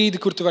to brīdi,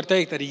 kur tu vari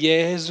teikt, ar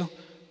Jēzu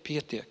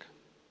pietiek.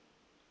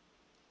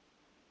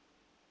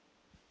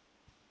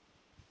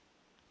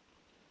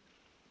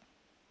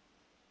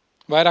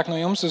 Vairāk no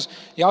jums uz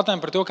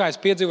jautājumu par to, kā es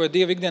piedzīvoju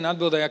Dievu ikdienu,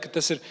 atbildēja, ka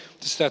tas ir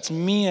tāds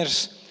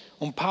miers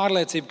un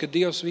pārliecība, ka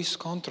Dievs visu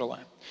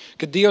kontrolē.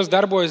 Ka Dievs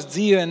darbojas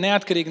dzīvē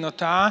neatkarīgi no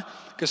tā,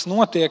 kas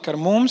notiek ar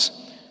mums,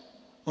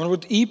 un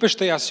varbūt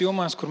īpaši tajās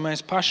jomās, kur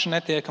mēs paši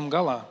netiekam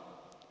galā.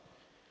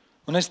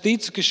 Un es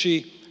ticu, ka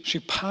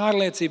šī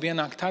pārliecība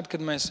ienāk tad,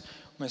 kad mēs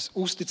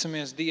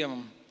uzticamies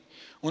Dievam.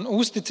 Un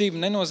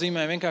uzticība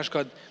nenozīmē vienkārši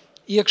kādu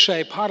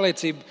iekšēja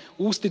pārliecība,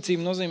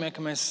 uzticība nozīmē,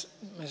 ka mēs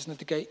ne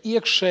tikai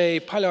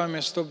iekšēji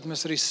paļaujamies uz to, bet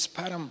mēs arī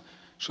speram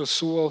šo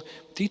soli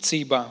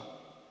ticībā.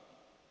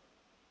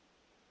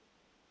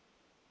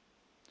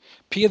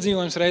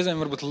 Piedzīvojums reizēm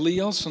var būt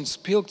liels un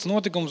spilgts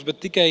notikums, bet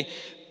tikai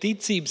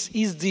ticības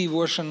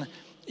izdzīvošana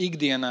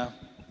ikdienā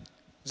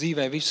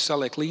dzīvē visu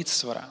saliek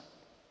līdzsvarā.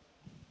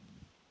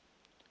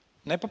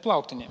 Ne pa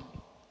plauktiņiem.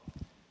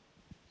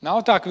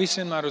 Nav tā, ka viss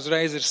vienmēr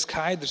uzreiz ir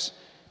skaidrs,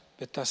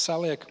 bet tā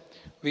saliek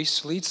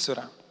visu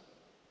līdzsvarā.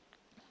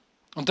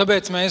 Un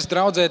tāpēc mēs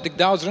draudzē tik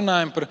daudz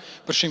runājam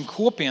par šīm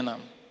kopienām.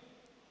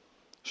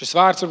 Šis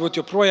vārds varbūt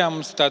joprojām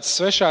mums ir tāds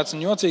svešāds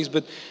un jocīgs,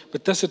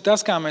 bet tas ir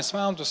tas, kā mēs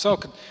vēlam to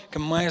saukt, ka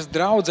mēs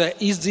draudzē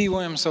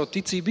izdzīvojam savu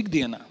ticību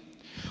ikdienā.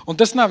 Un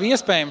tas nav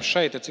iespējams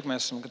šeit, cik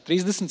mēs esam,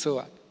 30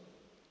 cilvēki.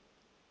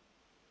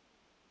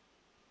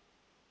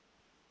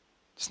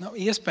 Tas nav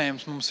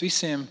iespējams mums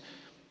visiem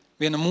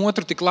vienam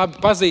otru tik labi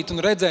pazīt un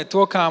redzēt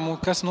to,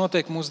 kas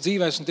notiek mūsu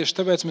dzīvēs. Un tieši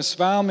tāpēc mēs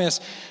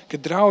vēlamies, ka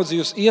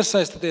draudzi jūs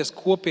iesaistaties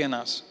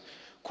kopienās,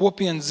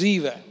 kopienu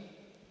dzīvē.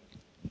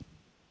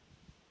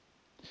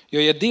 Jo,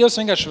 ja Dievs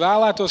vienkārši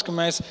vēlētos, ka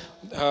mēs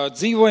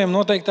dzīvojam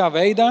noteiktā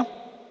veidā,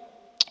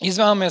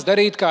 izvēlamies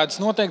darīt kādas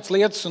noteiktas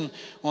lietas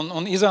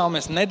un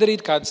izvēlamies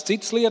nedarīt kādas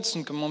citas lietas,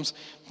 un ka mums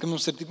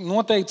ir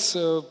noteikts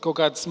kaut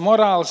kāds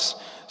morāls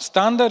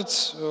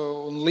standarts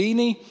un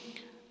līnija,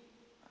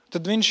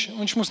 tad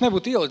viņš mūs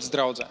nebūtu ielicis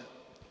draudzē.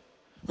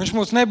 Viņš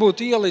mūs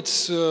nebūtu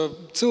ielicis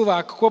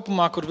cilvēku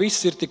kopumā, kur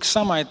viss ir tik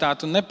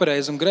samaitāti un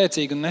nepareizi un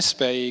grēcīgi un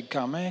nespējīgi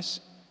kā mēs.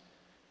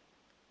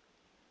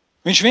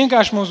 Viņš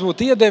vienkārši mums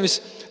būtu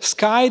iedevis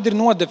skaidri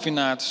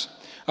nodefinētus,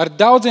 ar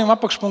daudziem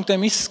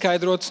apakšpunktiem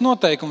izskaidrotus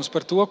noteikumus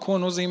par to, ko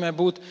nozīmē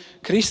būt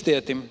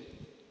kristietim.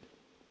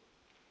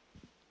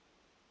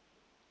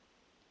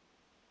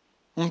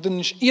 Un tad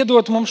viņš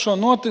iedot mums šo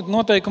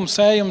noteikumu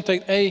sējumu,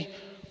 teikt, ej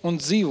un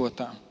dzīvo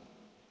tā.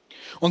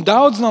 Un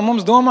daudz no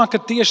mums domā, ka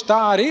tieši tā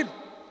arī ir.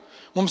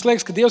 Mums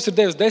liekas, ka Dievs ir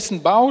devis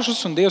 10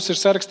 baušus un Dievs ir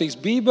sarakstījis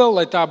Bībeli,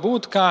 lai tā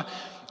būtu kā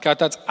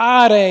tāds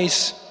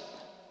ārējs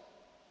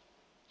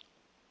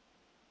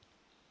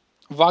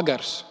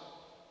vagars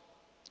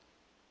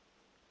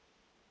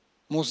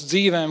mūsu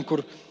dzīvēm,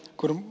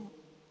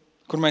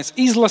 kur mēs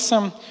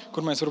izlasam,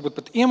 kur mēs varbūt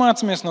pat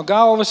iemācāmies no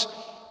galvas,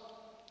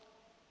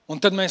 un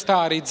tad mēs tā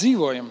arī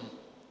dzīvojam.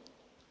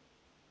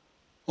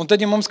 Un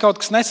tad, ja mums kaut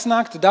kas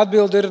nesanāk, tad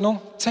atbilde ir,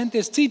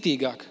 centies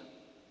cītīgāk.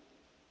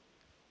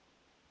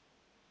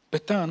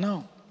 Bet tā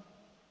nav.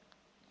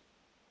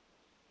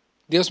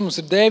 Dievs mums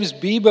ir devis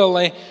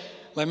Bībeli,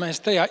 lai mēs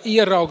tajā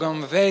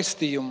ieraugam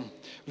vēstījumu,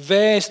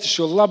 vēsti,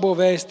 šo labo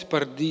vēsti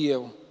par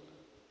Dievu,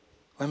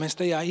 lai mēs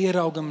tajā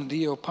ieraugam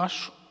Dievu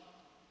pašu.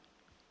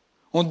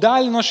 Un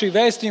daļa no šī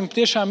vēstījuma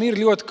tiešām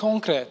ir ļoti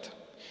konkrēta.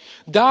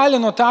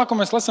 Daļa no tā, ko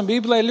mēs lasām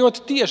Bībelē, ir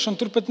ļoti tieša,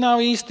 un tur pat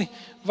nav īsti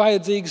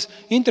vajadzīgas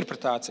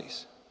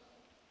interpretācijas.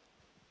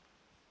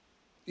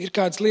 Ir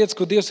kādas lietas,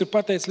 ko Dievs ir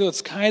pateicis ļoti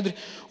skaidri,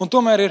 un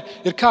tomēr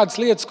ir kādas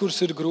lietas, kuras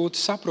ir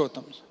grūti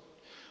saprotamas,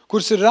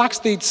 kuras ir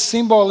rakstītas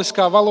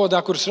simboliskā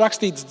valodā, kuras ir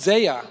rakstītas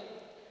dzejā.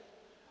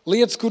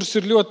 Lietas, kuras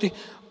ir ļoti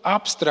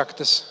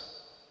abstraktas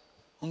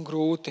un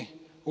grūti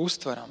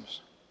uztveramas.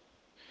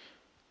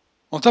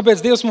 Un tāpēc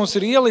Dievs mums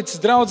ir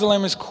ielicis draudzē, lai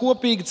mēs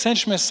kopīgi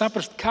cenšamies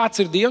saprast,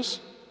 kāds ir Dievs,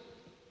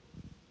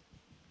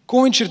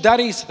 ko Viņš ir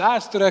darījis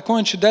vēsturē, ko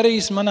Viņš ir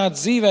darījis manā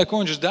dzīvē,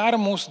 ko Viņš dara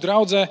mūsu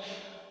draudzē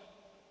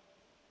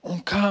un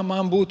kā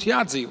man būtu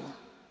jādzīvo.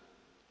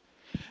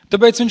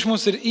 Tāpēc Viņš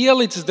mums ir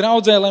ielicis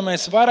draudzē, lai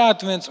mēs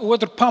varētu viens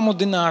otru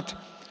pamudināt,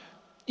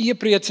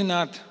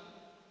 iepriecināt,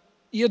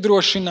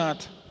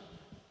 iedrošināt,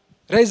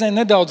 reizē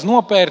nedaudz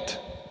nopērt,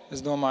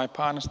 es domāju,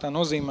 pārnestā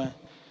nozīmē,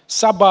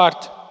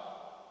 sabārt.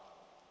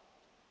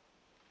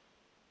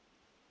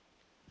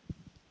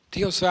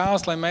 Dievs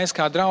vēlas, lai mēs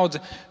kā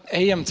draudze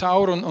ejam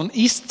cauri un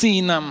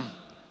izcīnam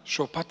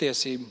šo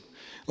patiesību.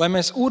 Lai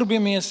mēs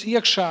urbjamies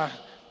iekšā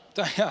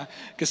tajā,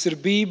 kas ir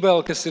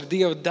Bībele, kas ir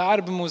Dieva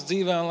darbi mūsu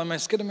dzīvē, un lai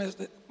mēs skatāmies,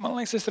 man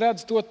liekas, es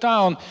redzu to tā,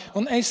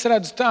 un es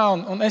redzu tā,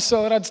 un es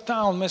vēl redzu tā,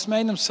 un mēs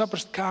mēģinām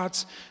saprast,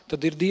 kāds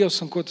tad ir Dievs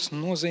un ko tas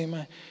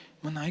nozīmē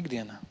manā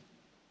ikdienā.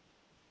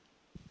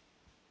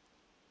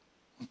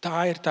 Un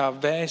tā ir tā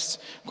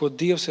vēsts, ko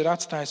Dievs ir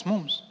atstājis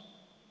mums.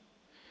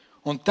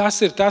 Un tas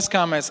ir tas,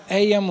 kā mēs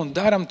ejam un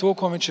daram to,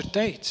 ko Viņš ir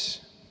teicis.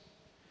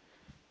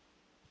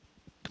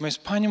 Ka mēs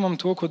paņemam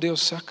to, ko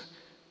Dievs saka.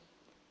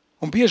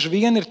 Un bieži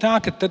vien ir tā,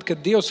 ka tad,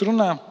 kad Dievs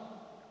runā,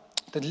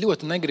 tad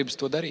ļoti negribas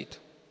to darīt.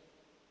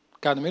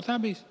 Kādam ir tā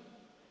bijis?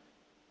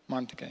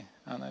 Man tikai.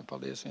 Nē,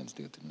 paldies, 1,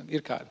 2, 3.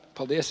 Ir kādi.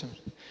 Paldies jums.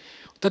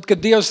 Tad,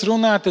 kad Dievs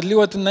runā, tad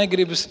ļoti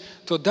negribas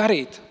to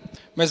darīt.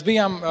 Mēs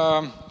bijām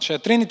šajā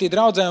Trinity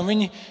draudzē, un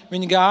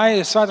viņi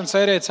gāja svētdien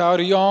sērija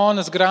cauri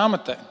Jonas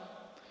grāmatai.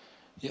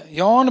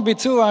 Jona bija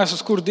cilvēks,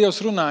 uz kuru Dievs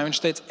runāja. Viņš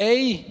teica,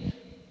 ej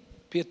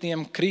pie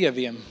tiem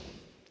krieviem.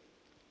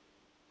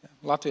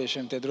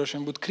 Latviešiem tie droši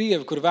vien būtu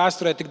krievi, kur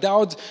vēsturē tik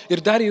daudz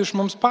ir darījuši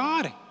mums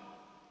pāri.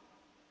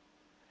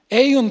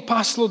 Ej un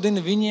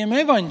pasludini viņiem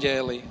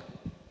evaņģēliju.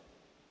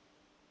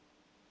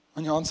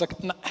 Un Jona saka,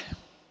 nē,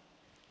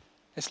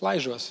 es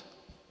laižos.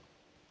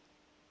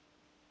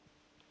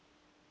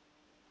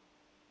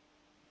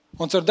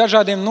 Un caur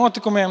dažādiem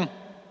notikumiem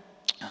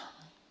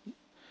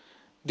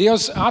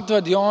Dievs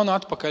atved Jonu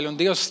atpakaļ, un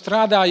Dievs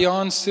strādā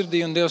Jonas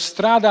sirdī, un Dievs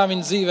strādā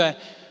viņa dzīvē,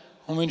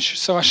 un viņš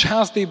savā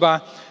žēlstībā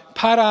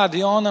parāda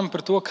Jonam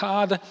par to,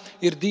 kāda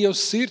ir Dieva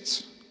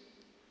sirds.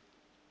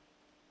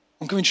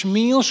 Un ka viņš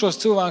mīl šos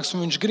cilvēkus,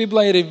 un viņš grib,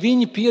 lai arī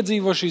viņi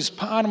piedzīvo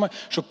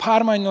šo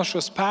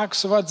pārmaiņošo spēku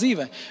savā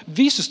dzīvē.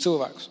 Visus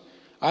cilvēkus,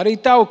 arī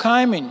tavu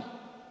kaimiņu.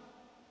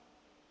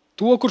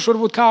 To, kurš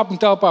varbūt kāpņu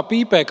telpā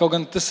pīpē, kaut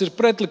gan tas ir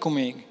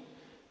pretlikumīgi.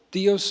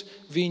 Dievs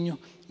viņu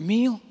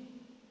mīl.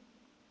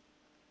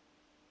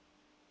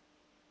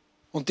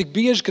 Un tik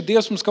bieži, kad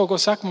Dievs mums kaut ko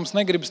saka, mums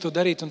negribas to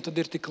darīt, un tad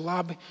ir tik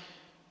labi,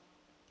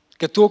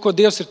 ka to, ko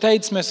Dievs ir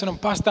teicis, mēs varam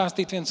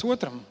pastāstīt viens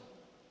otram.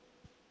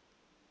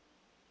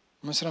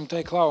 Mēs varam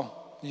teikt, Klau,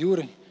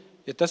 Juri,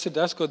 ja tas ir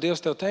tas, ko Dievs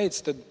tev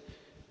teica, tad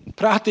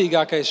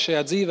prātīgākais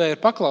šajā dzīvē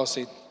ir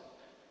paklausīt.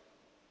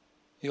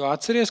 Jo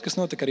atceries, kas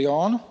notika ar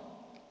Jonu?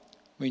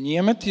 Viņu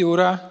iemet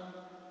jūrā,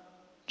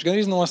 viņš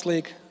gandrīz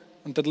noslīka,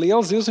 un tad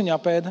liela zivs viņu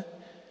apēda,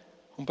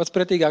 un pats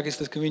pretīgākais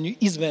tas, ka viņu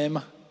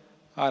izvēma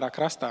ārā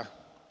krastā.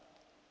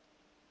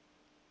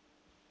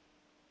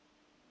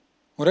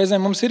 Un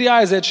reizēm mums ir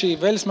jāaiziet šī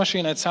veļas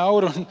mašīnai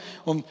cauri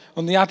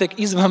un jātiek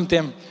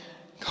izvemtiem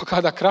kaut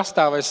kādā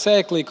krastā vai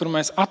sēklī, kur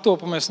mēs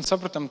attopamies un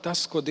sapratam,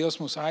 tas, ko Dievs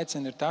mūs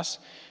aicina, ir tas,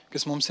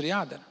 kas mums ir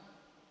jādara.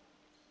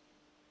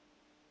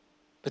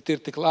 Bet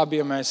ir tik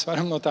labi, ja mēs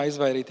varam no tā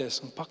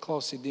izvairīties un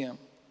paklausīt Dievam.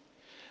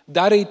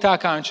 Darīt tā,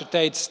 kā viņš ir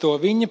teicis, to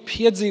viņa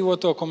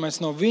piedzīvoto, ko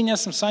mēs no viņa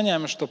esam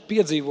saņēmuši, to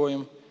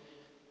piedzīvojumu.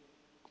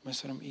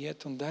 Mēs varam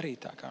iet un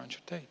darīt tā, kā viņš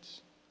ir teicis.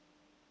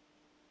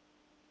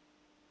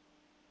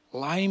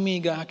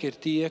 Laimīgāki ir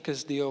tie,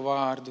 kas Dieva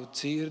vārdu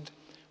dzird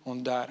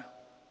un dara.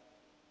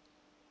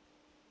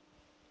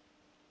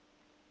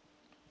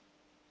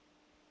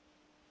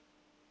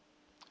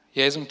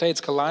 Jēzus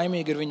teica, ka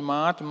laimīga ir viņa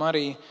māte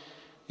Marija,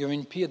 jo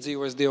viņa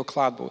piedzīvojas Dieva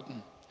klātbūtni.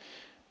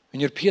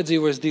 Viņa ir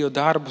piedzīvojusi Dieva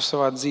darbu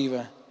savā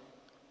dzīvē.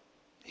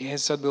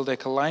 Jēzus atbildēja,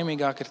 ka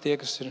laimīgāk ir tie,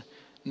 kas ir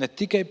ne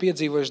tikai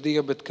piedzīvojuši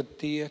Dievu, bet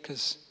tie,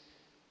 kas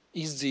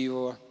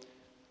izdzīvo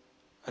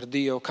ar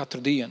Dievu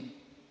katru dienu.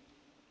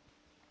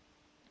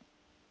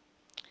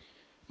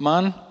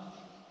 Man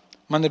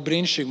ir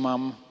brīnišķīga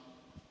mamma,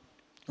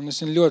 un es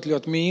viņu ļoti,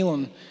 ļoti mīlu,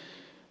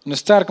 un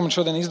es ceru, ka man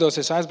šodien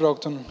izdosies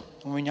aizbraukt un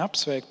viņu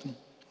apsveikt, un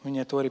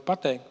viņai to arī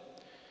pateikt.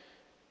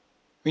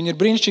 Viņa ir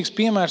brīnišķīgs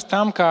piemērs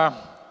tam, kā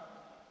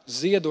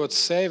ziedot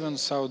sevi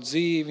un savu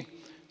dzīvi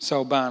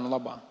savu bērnu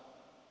labā.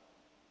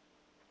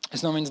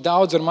 Es no viņas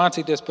daudz varu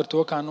mācīties par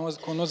to,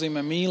 ko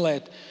nozīmē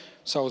mīlēt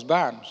savus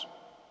bērnus.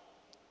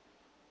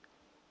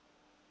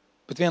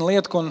 Bet viena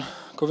lieta,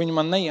 ko viņa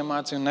man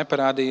neiemācīja un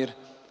neparādīja,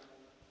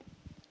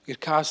 ir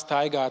kā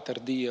staigāt ar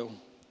Dievu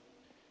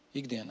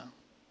ikdienā.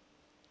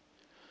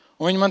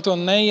 Un viņa man to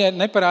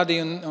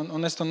neparādīja,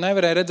 un es to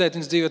nevarēju redzēt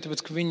viņas dzīvē,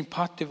 tāpēc, ka viņa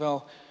pati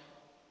vēl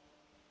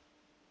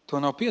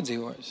to nav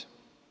piedzīvojusi.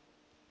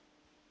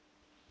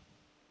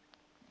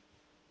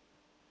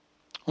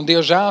 Un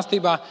Dieva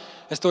žēlstībā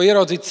es to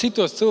ieraudzīju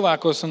citos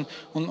cilvēkos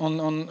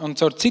un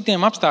caur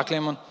citiem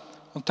apstākļiem,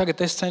 un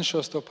tagad es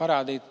cenšos to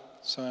parādīt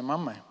savai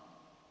mammai.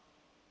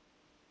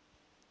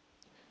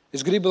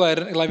 Es gribu,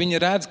 lai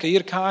viņa redz, ka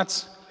ir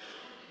kāds,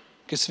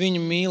 kas viņu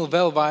mīl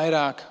vēl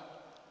vairāk,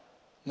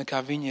 nekā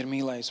viņa ir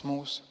mīlējusi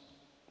mūsu.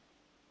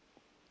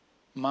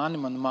 Mani,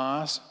 man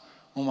māsu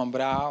un man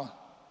brāli.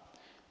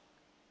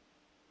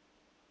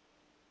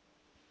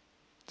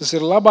 Tas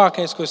ir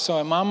labākais, ko es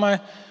savai mammai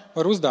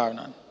varu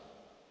uzdāvināt.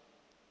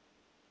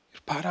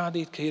 Ir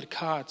parādīt, ka ir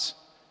kāds,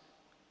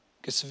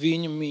 kas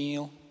viņu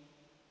mīl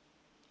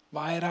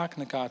vairāk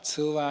nekā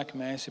cilvēki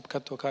mēs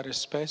jebkad to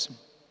kādreiz spēsim.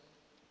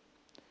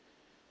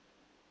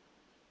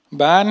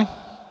 Bērni,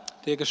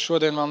 tie, kas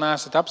šodien vēl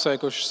neesat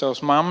apsveikuši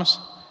savas mammas,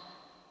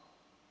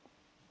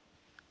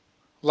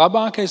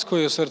 labākais, ko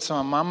jūs varat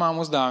savām mamām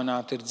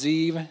uzdāvināt, ir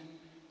dzīve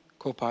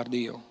kopā ar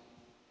Dievu.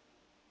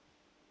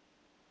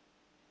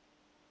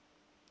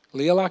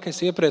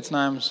 Lielākais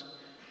iepriecinājums,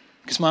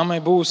 kas mammai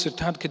būs, ir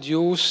tad, kad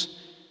jūs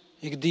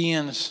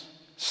ikdienas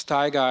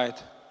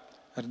staigājat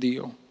ar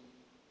Dievu.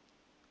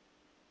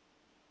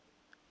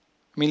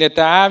 Mīļie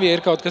tēvi, ja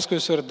ir kaut kas, ko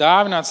jūs varat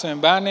dāvināt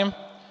saviem bērniem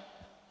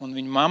un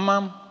viņu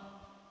mamām,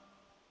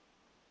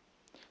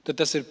 tad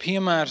tas ir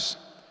piemērs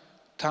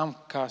tam,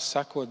 kā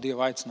sekot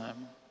Dieva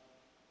aicinājumam.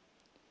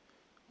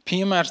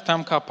 Piemērs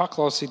tam, kā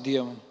paklausīt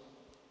Dievam.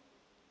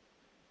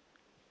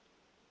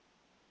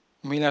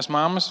 Mīļās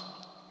mammas,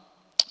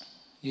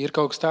 ja ir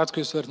kaut kas tāds, ko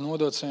jūs varat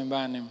nodot saviem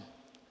bērniem,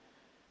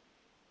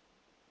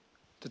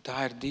 tad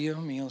tā ir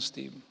Dieva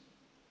mīlestība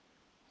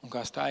un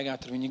kā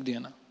staigāt ar viņu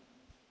ikdienā.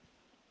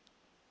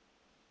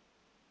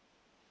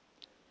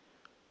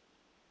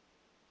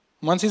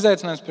 Mans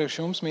izaicinājums priekš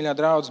jums, mīļā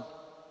draudze,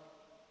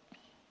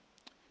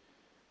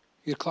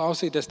 ir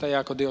klausīties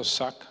tajā, ko Dievs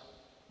saka.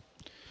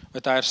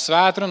 Vai tā ir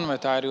svētruna, vai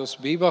tā ir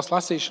jūsu bībeles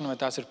lasīšana, vai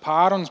tās ir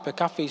pārunas pie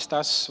kafijas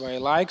tasas, vai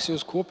laiks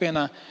jūsu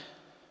kopienā,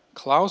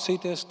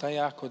 klausīties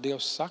tajā, ko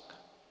Dievs saka.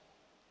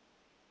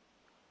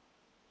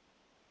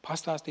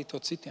 Pastāstīt to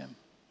citiem.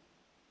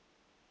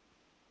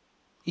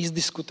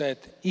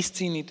 izdiskutēt,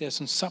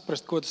 izcīnīties un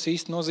saprast, ko tas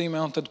īsti nozīmē,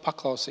 un tad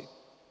paklausīt.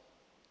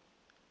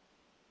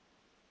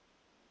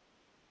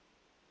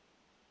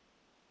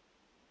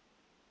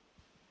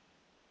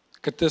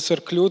 Ka tas var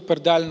kļūt par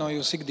daļu no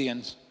jūsu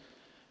ikdienas.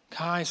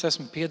 Kā es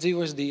esmu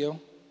piedzīvojis Dievu,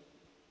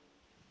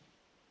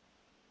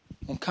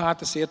 un kā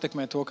tas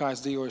ietekmē to, kā es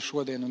dzīvoju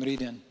šodien un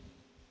rītdien.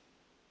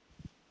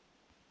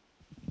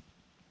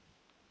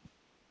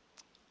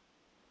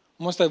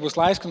 Mums tagad būs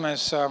laiks, kad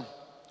mēs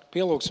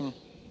pielūgsim,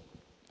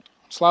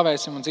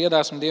 slavēsim un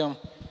dziedāsim Dievam.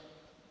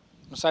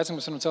 Mēs aicinām,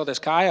 mēs varam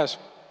celties kājās.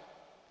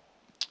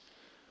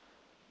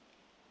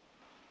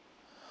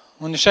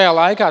 Un ja šajā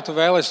laikā tu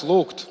vēlies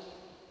lūgt,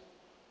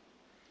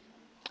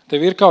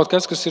 tev ir kaut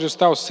kas ir uz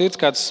tavas sirds,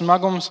 kāds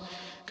smagums,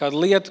 kāda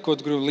lieta, ko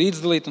tu gribi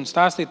līdzdalīt un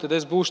stāstīt, tad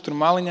es būšu tur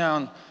maliņā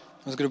un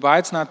es gribu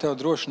aicināt tev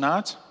droši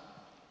nāc.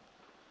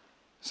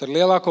 Es ar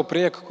lielāko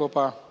prieku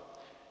kopā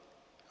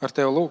ar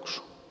tevi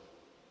lūgšu.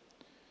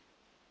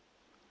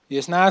 Ja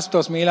es neesmu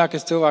tos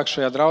mīļākais cilvēks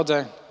šajā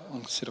draudzē,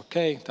 un tas ir ok,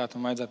 tā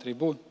tam vajadzētu arī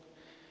būt,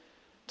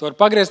 tu vari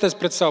pagriezties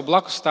pret savu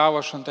blakus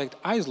stāvošu un teikt,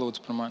 aizlūdz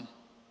par mani.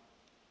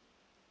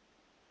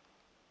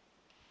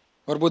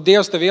 Varbūt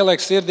Dievs tev ieliek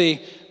sirdī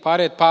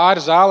pāriet pāri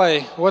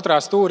zālei otrā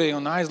stūrī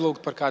un aizlūgt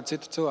par kādu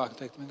citu cilvēku.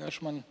 Teikt,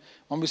 vienkārši man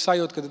bija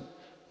sajūta, ka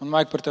man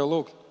vajag par tevi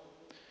lūgt.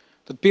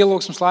 Tad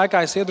pielūgsmes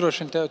laikā es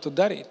iedrošinu tevi to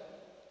darīt.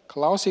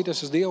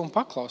 Klausīties uz Dievu un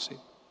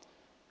paklausīt.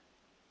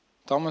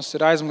 Tomas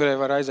ir aizmugurē,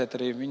 var aiziet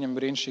arī viņam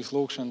brīnišķīgas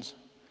lūgšanas.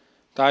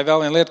 Tā ir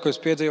vēl viena lieta, ko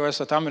es piedzīvoju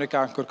esot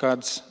Amerikā, kur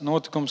kāds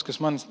notikums, kas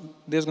man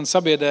diezgan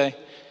sabiedēja.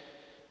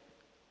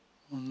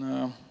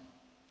 Un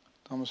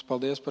Tomas,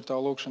 paldies par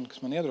tavu lūgšanu, kas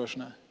man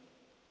iedrošināja.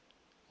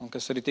 Un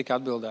kas arī tika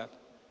atbildēta.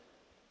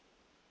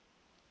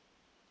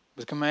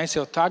 Bet ka mēs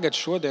jau tagad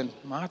šodien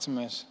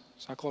mācāmies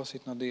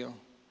saklausīt no Dieva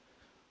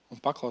un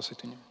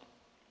paklausīt viņam.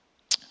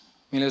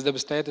 Mīļais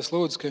debes Tēte, es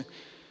lūdzu,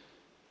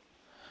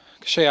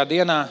 ka šajā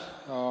dienā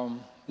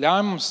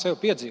ļauj mums sev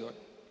piedzīvot.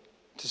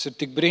 Tas ir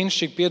tik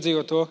brīnišķīgi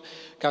piedzīvot to,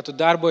 kā tu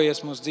darbojies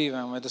mūsu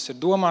dzīvēm. Vai tas ir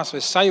domās,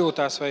 vai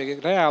sajūtās, vai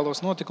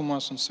reālos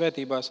notikumos un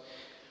svētībās.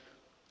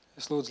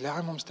 Es lūdzu,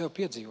 ļauj mums tev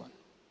piedzīvot.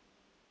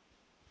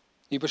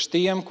 Īpaši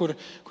tiem,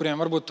 kuriem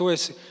varbūt tu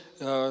esi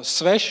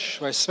svešs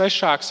vai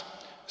svešāks,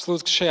 es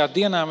lūdzu, ka šajā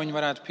dienā viņi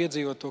varētu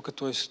piedzīvot to, ka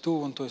tu esi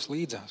tuvu un tu esi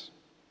līdzās.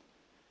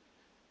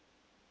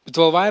 Bet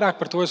vēl vairāk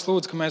par to es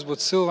lūdzu, ka mēs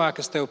būtu cilvēki,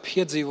 kas tev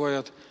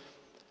piedzīvojot,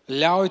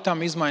 ļauj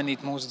tam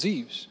izmainīt mūsu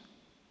dzīves.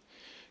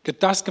 Ka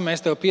tas, ka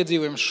mēs tev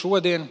piedzīvojam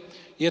šodien,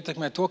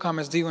 ietekmē to, kā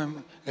mēs dzīvojam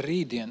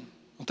rītdien.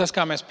 Un tas,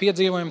 kā mēs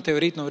piedzīvojam tev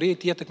rīt no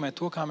rīta, ietekmē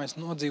to, kā mēs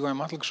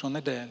nodzīvojam atlikušo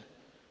nedēļu.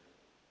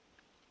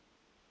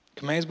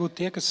 Ka mēs būtu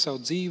tie, kas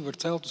savu dzīvi var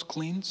celt uz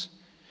klints.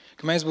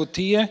 Ka mēs būtu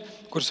tie,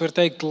 kurus var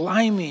teikt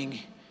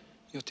laimīgi,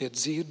 jo tie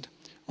dzird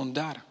un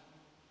dara.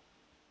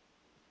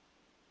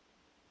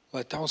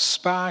 Lai tavs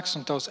spēks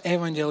un tavs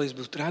evaņģēlijs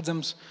būtu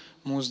redzams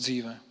mūsu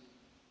dzīvē.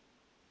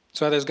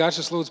 Svētais Gars,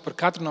 es lūdzu par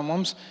katru no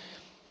mums.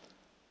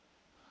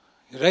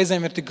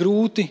 Reizēm ir tik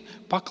grūti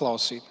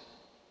paklausīt.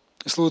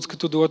 Es lūdzu, ka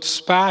tu dotu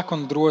spēku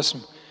un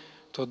drosmi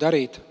to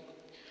darīt.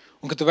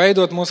 Un ka tu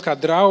veidot mūs kā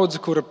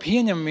draudzi, kura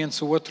pieņem viens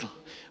otru,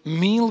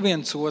 mīl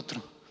viens otru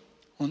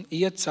un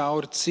iet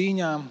cauri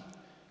cīņām,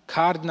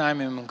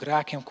 kārdinājumiem un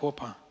grēkiem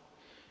kopā.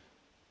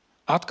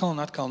 Atkal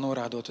un atkal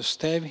norādot uz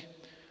tevi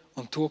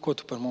un to, ko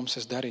tu par mums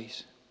esi darījis.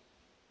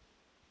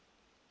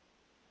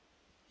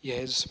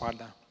 Jēzus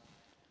vārdā.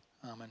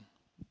 Āmen.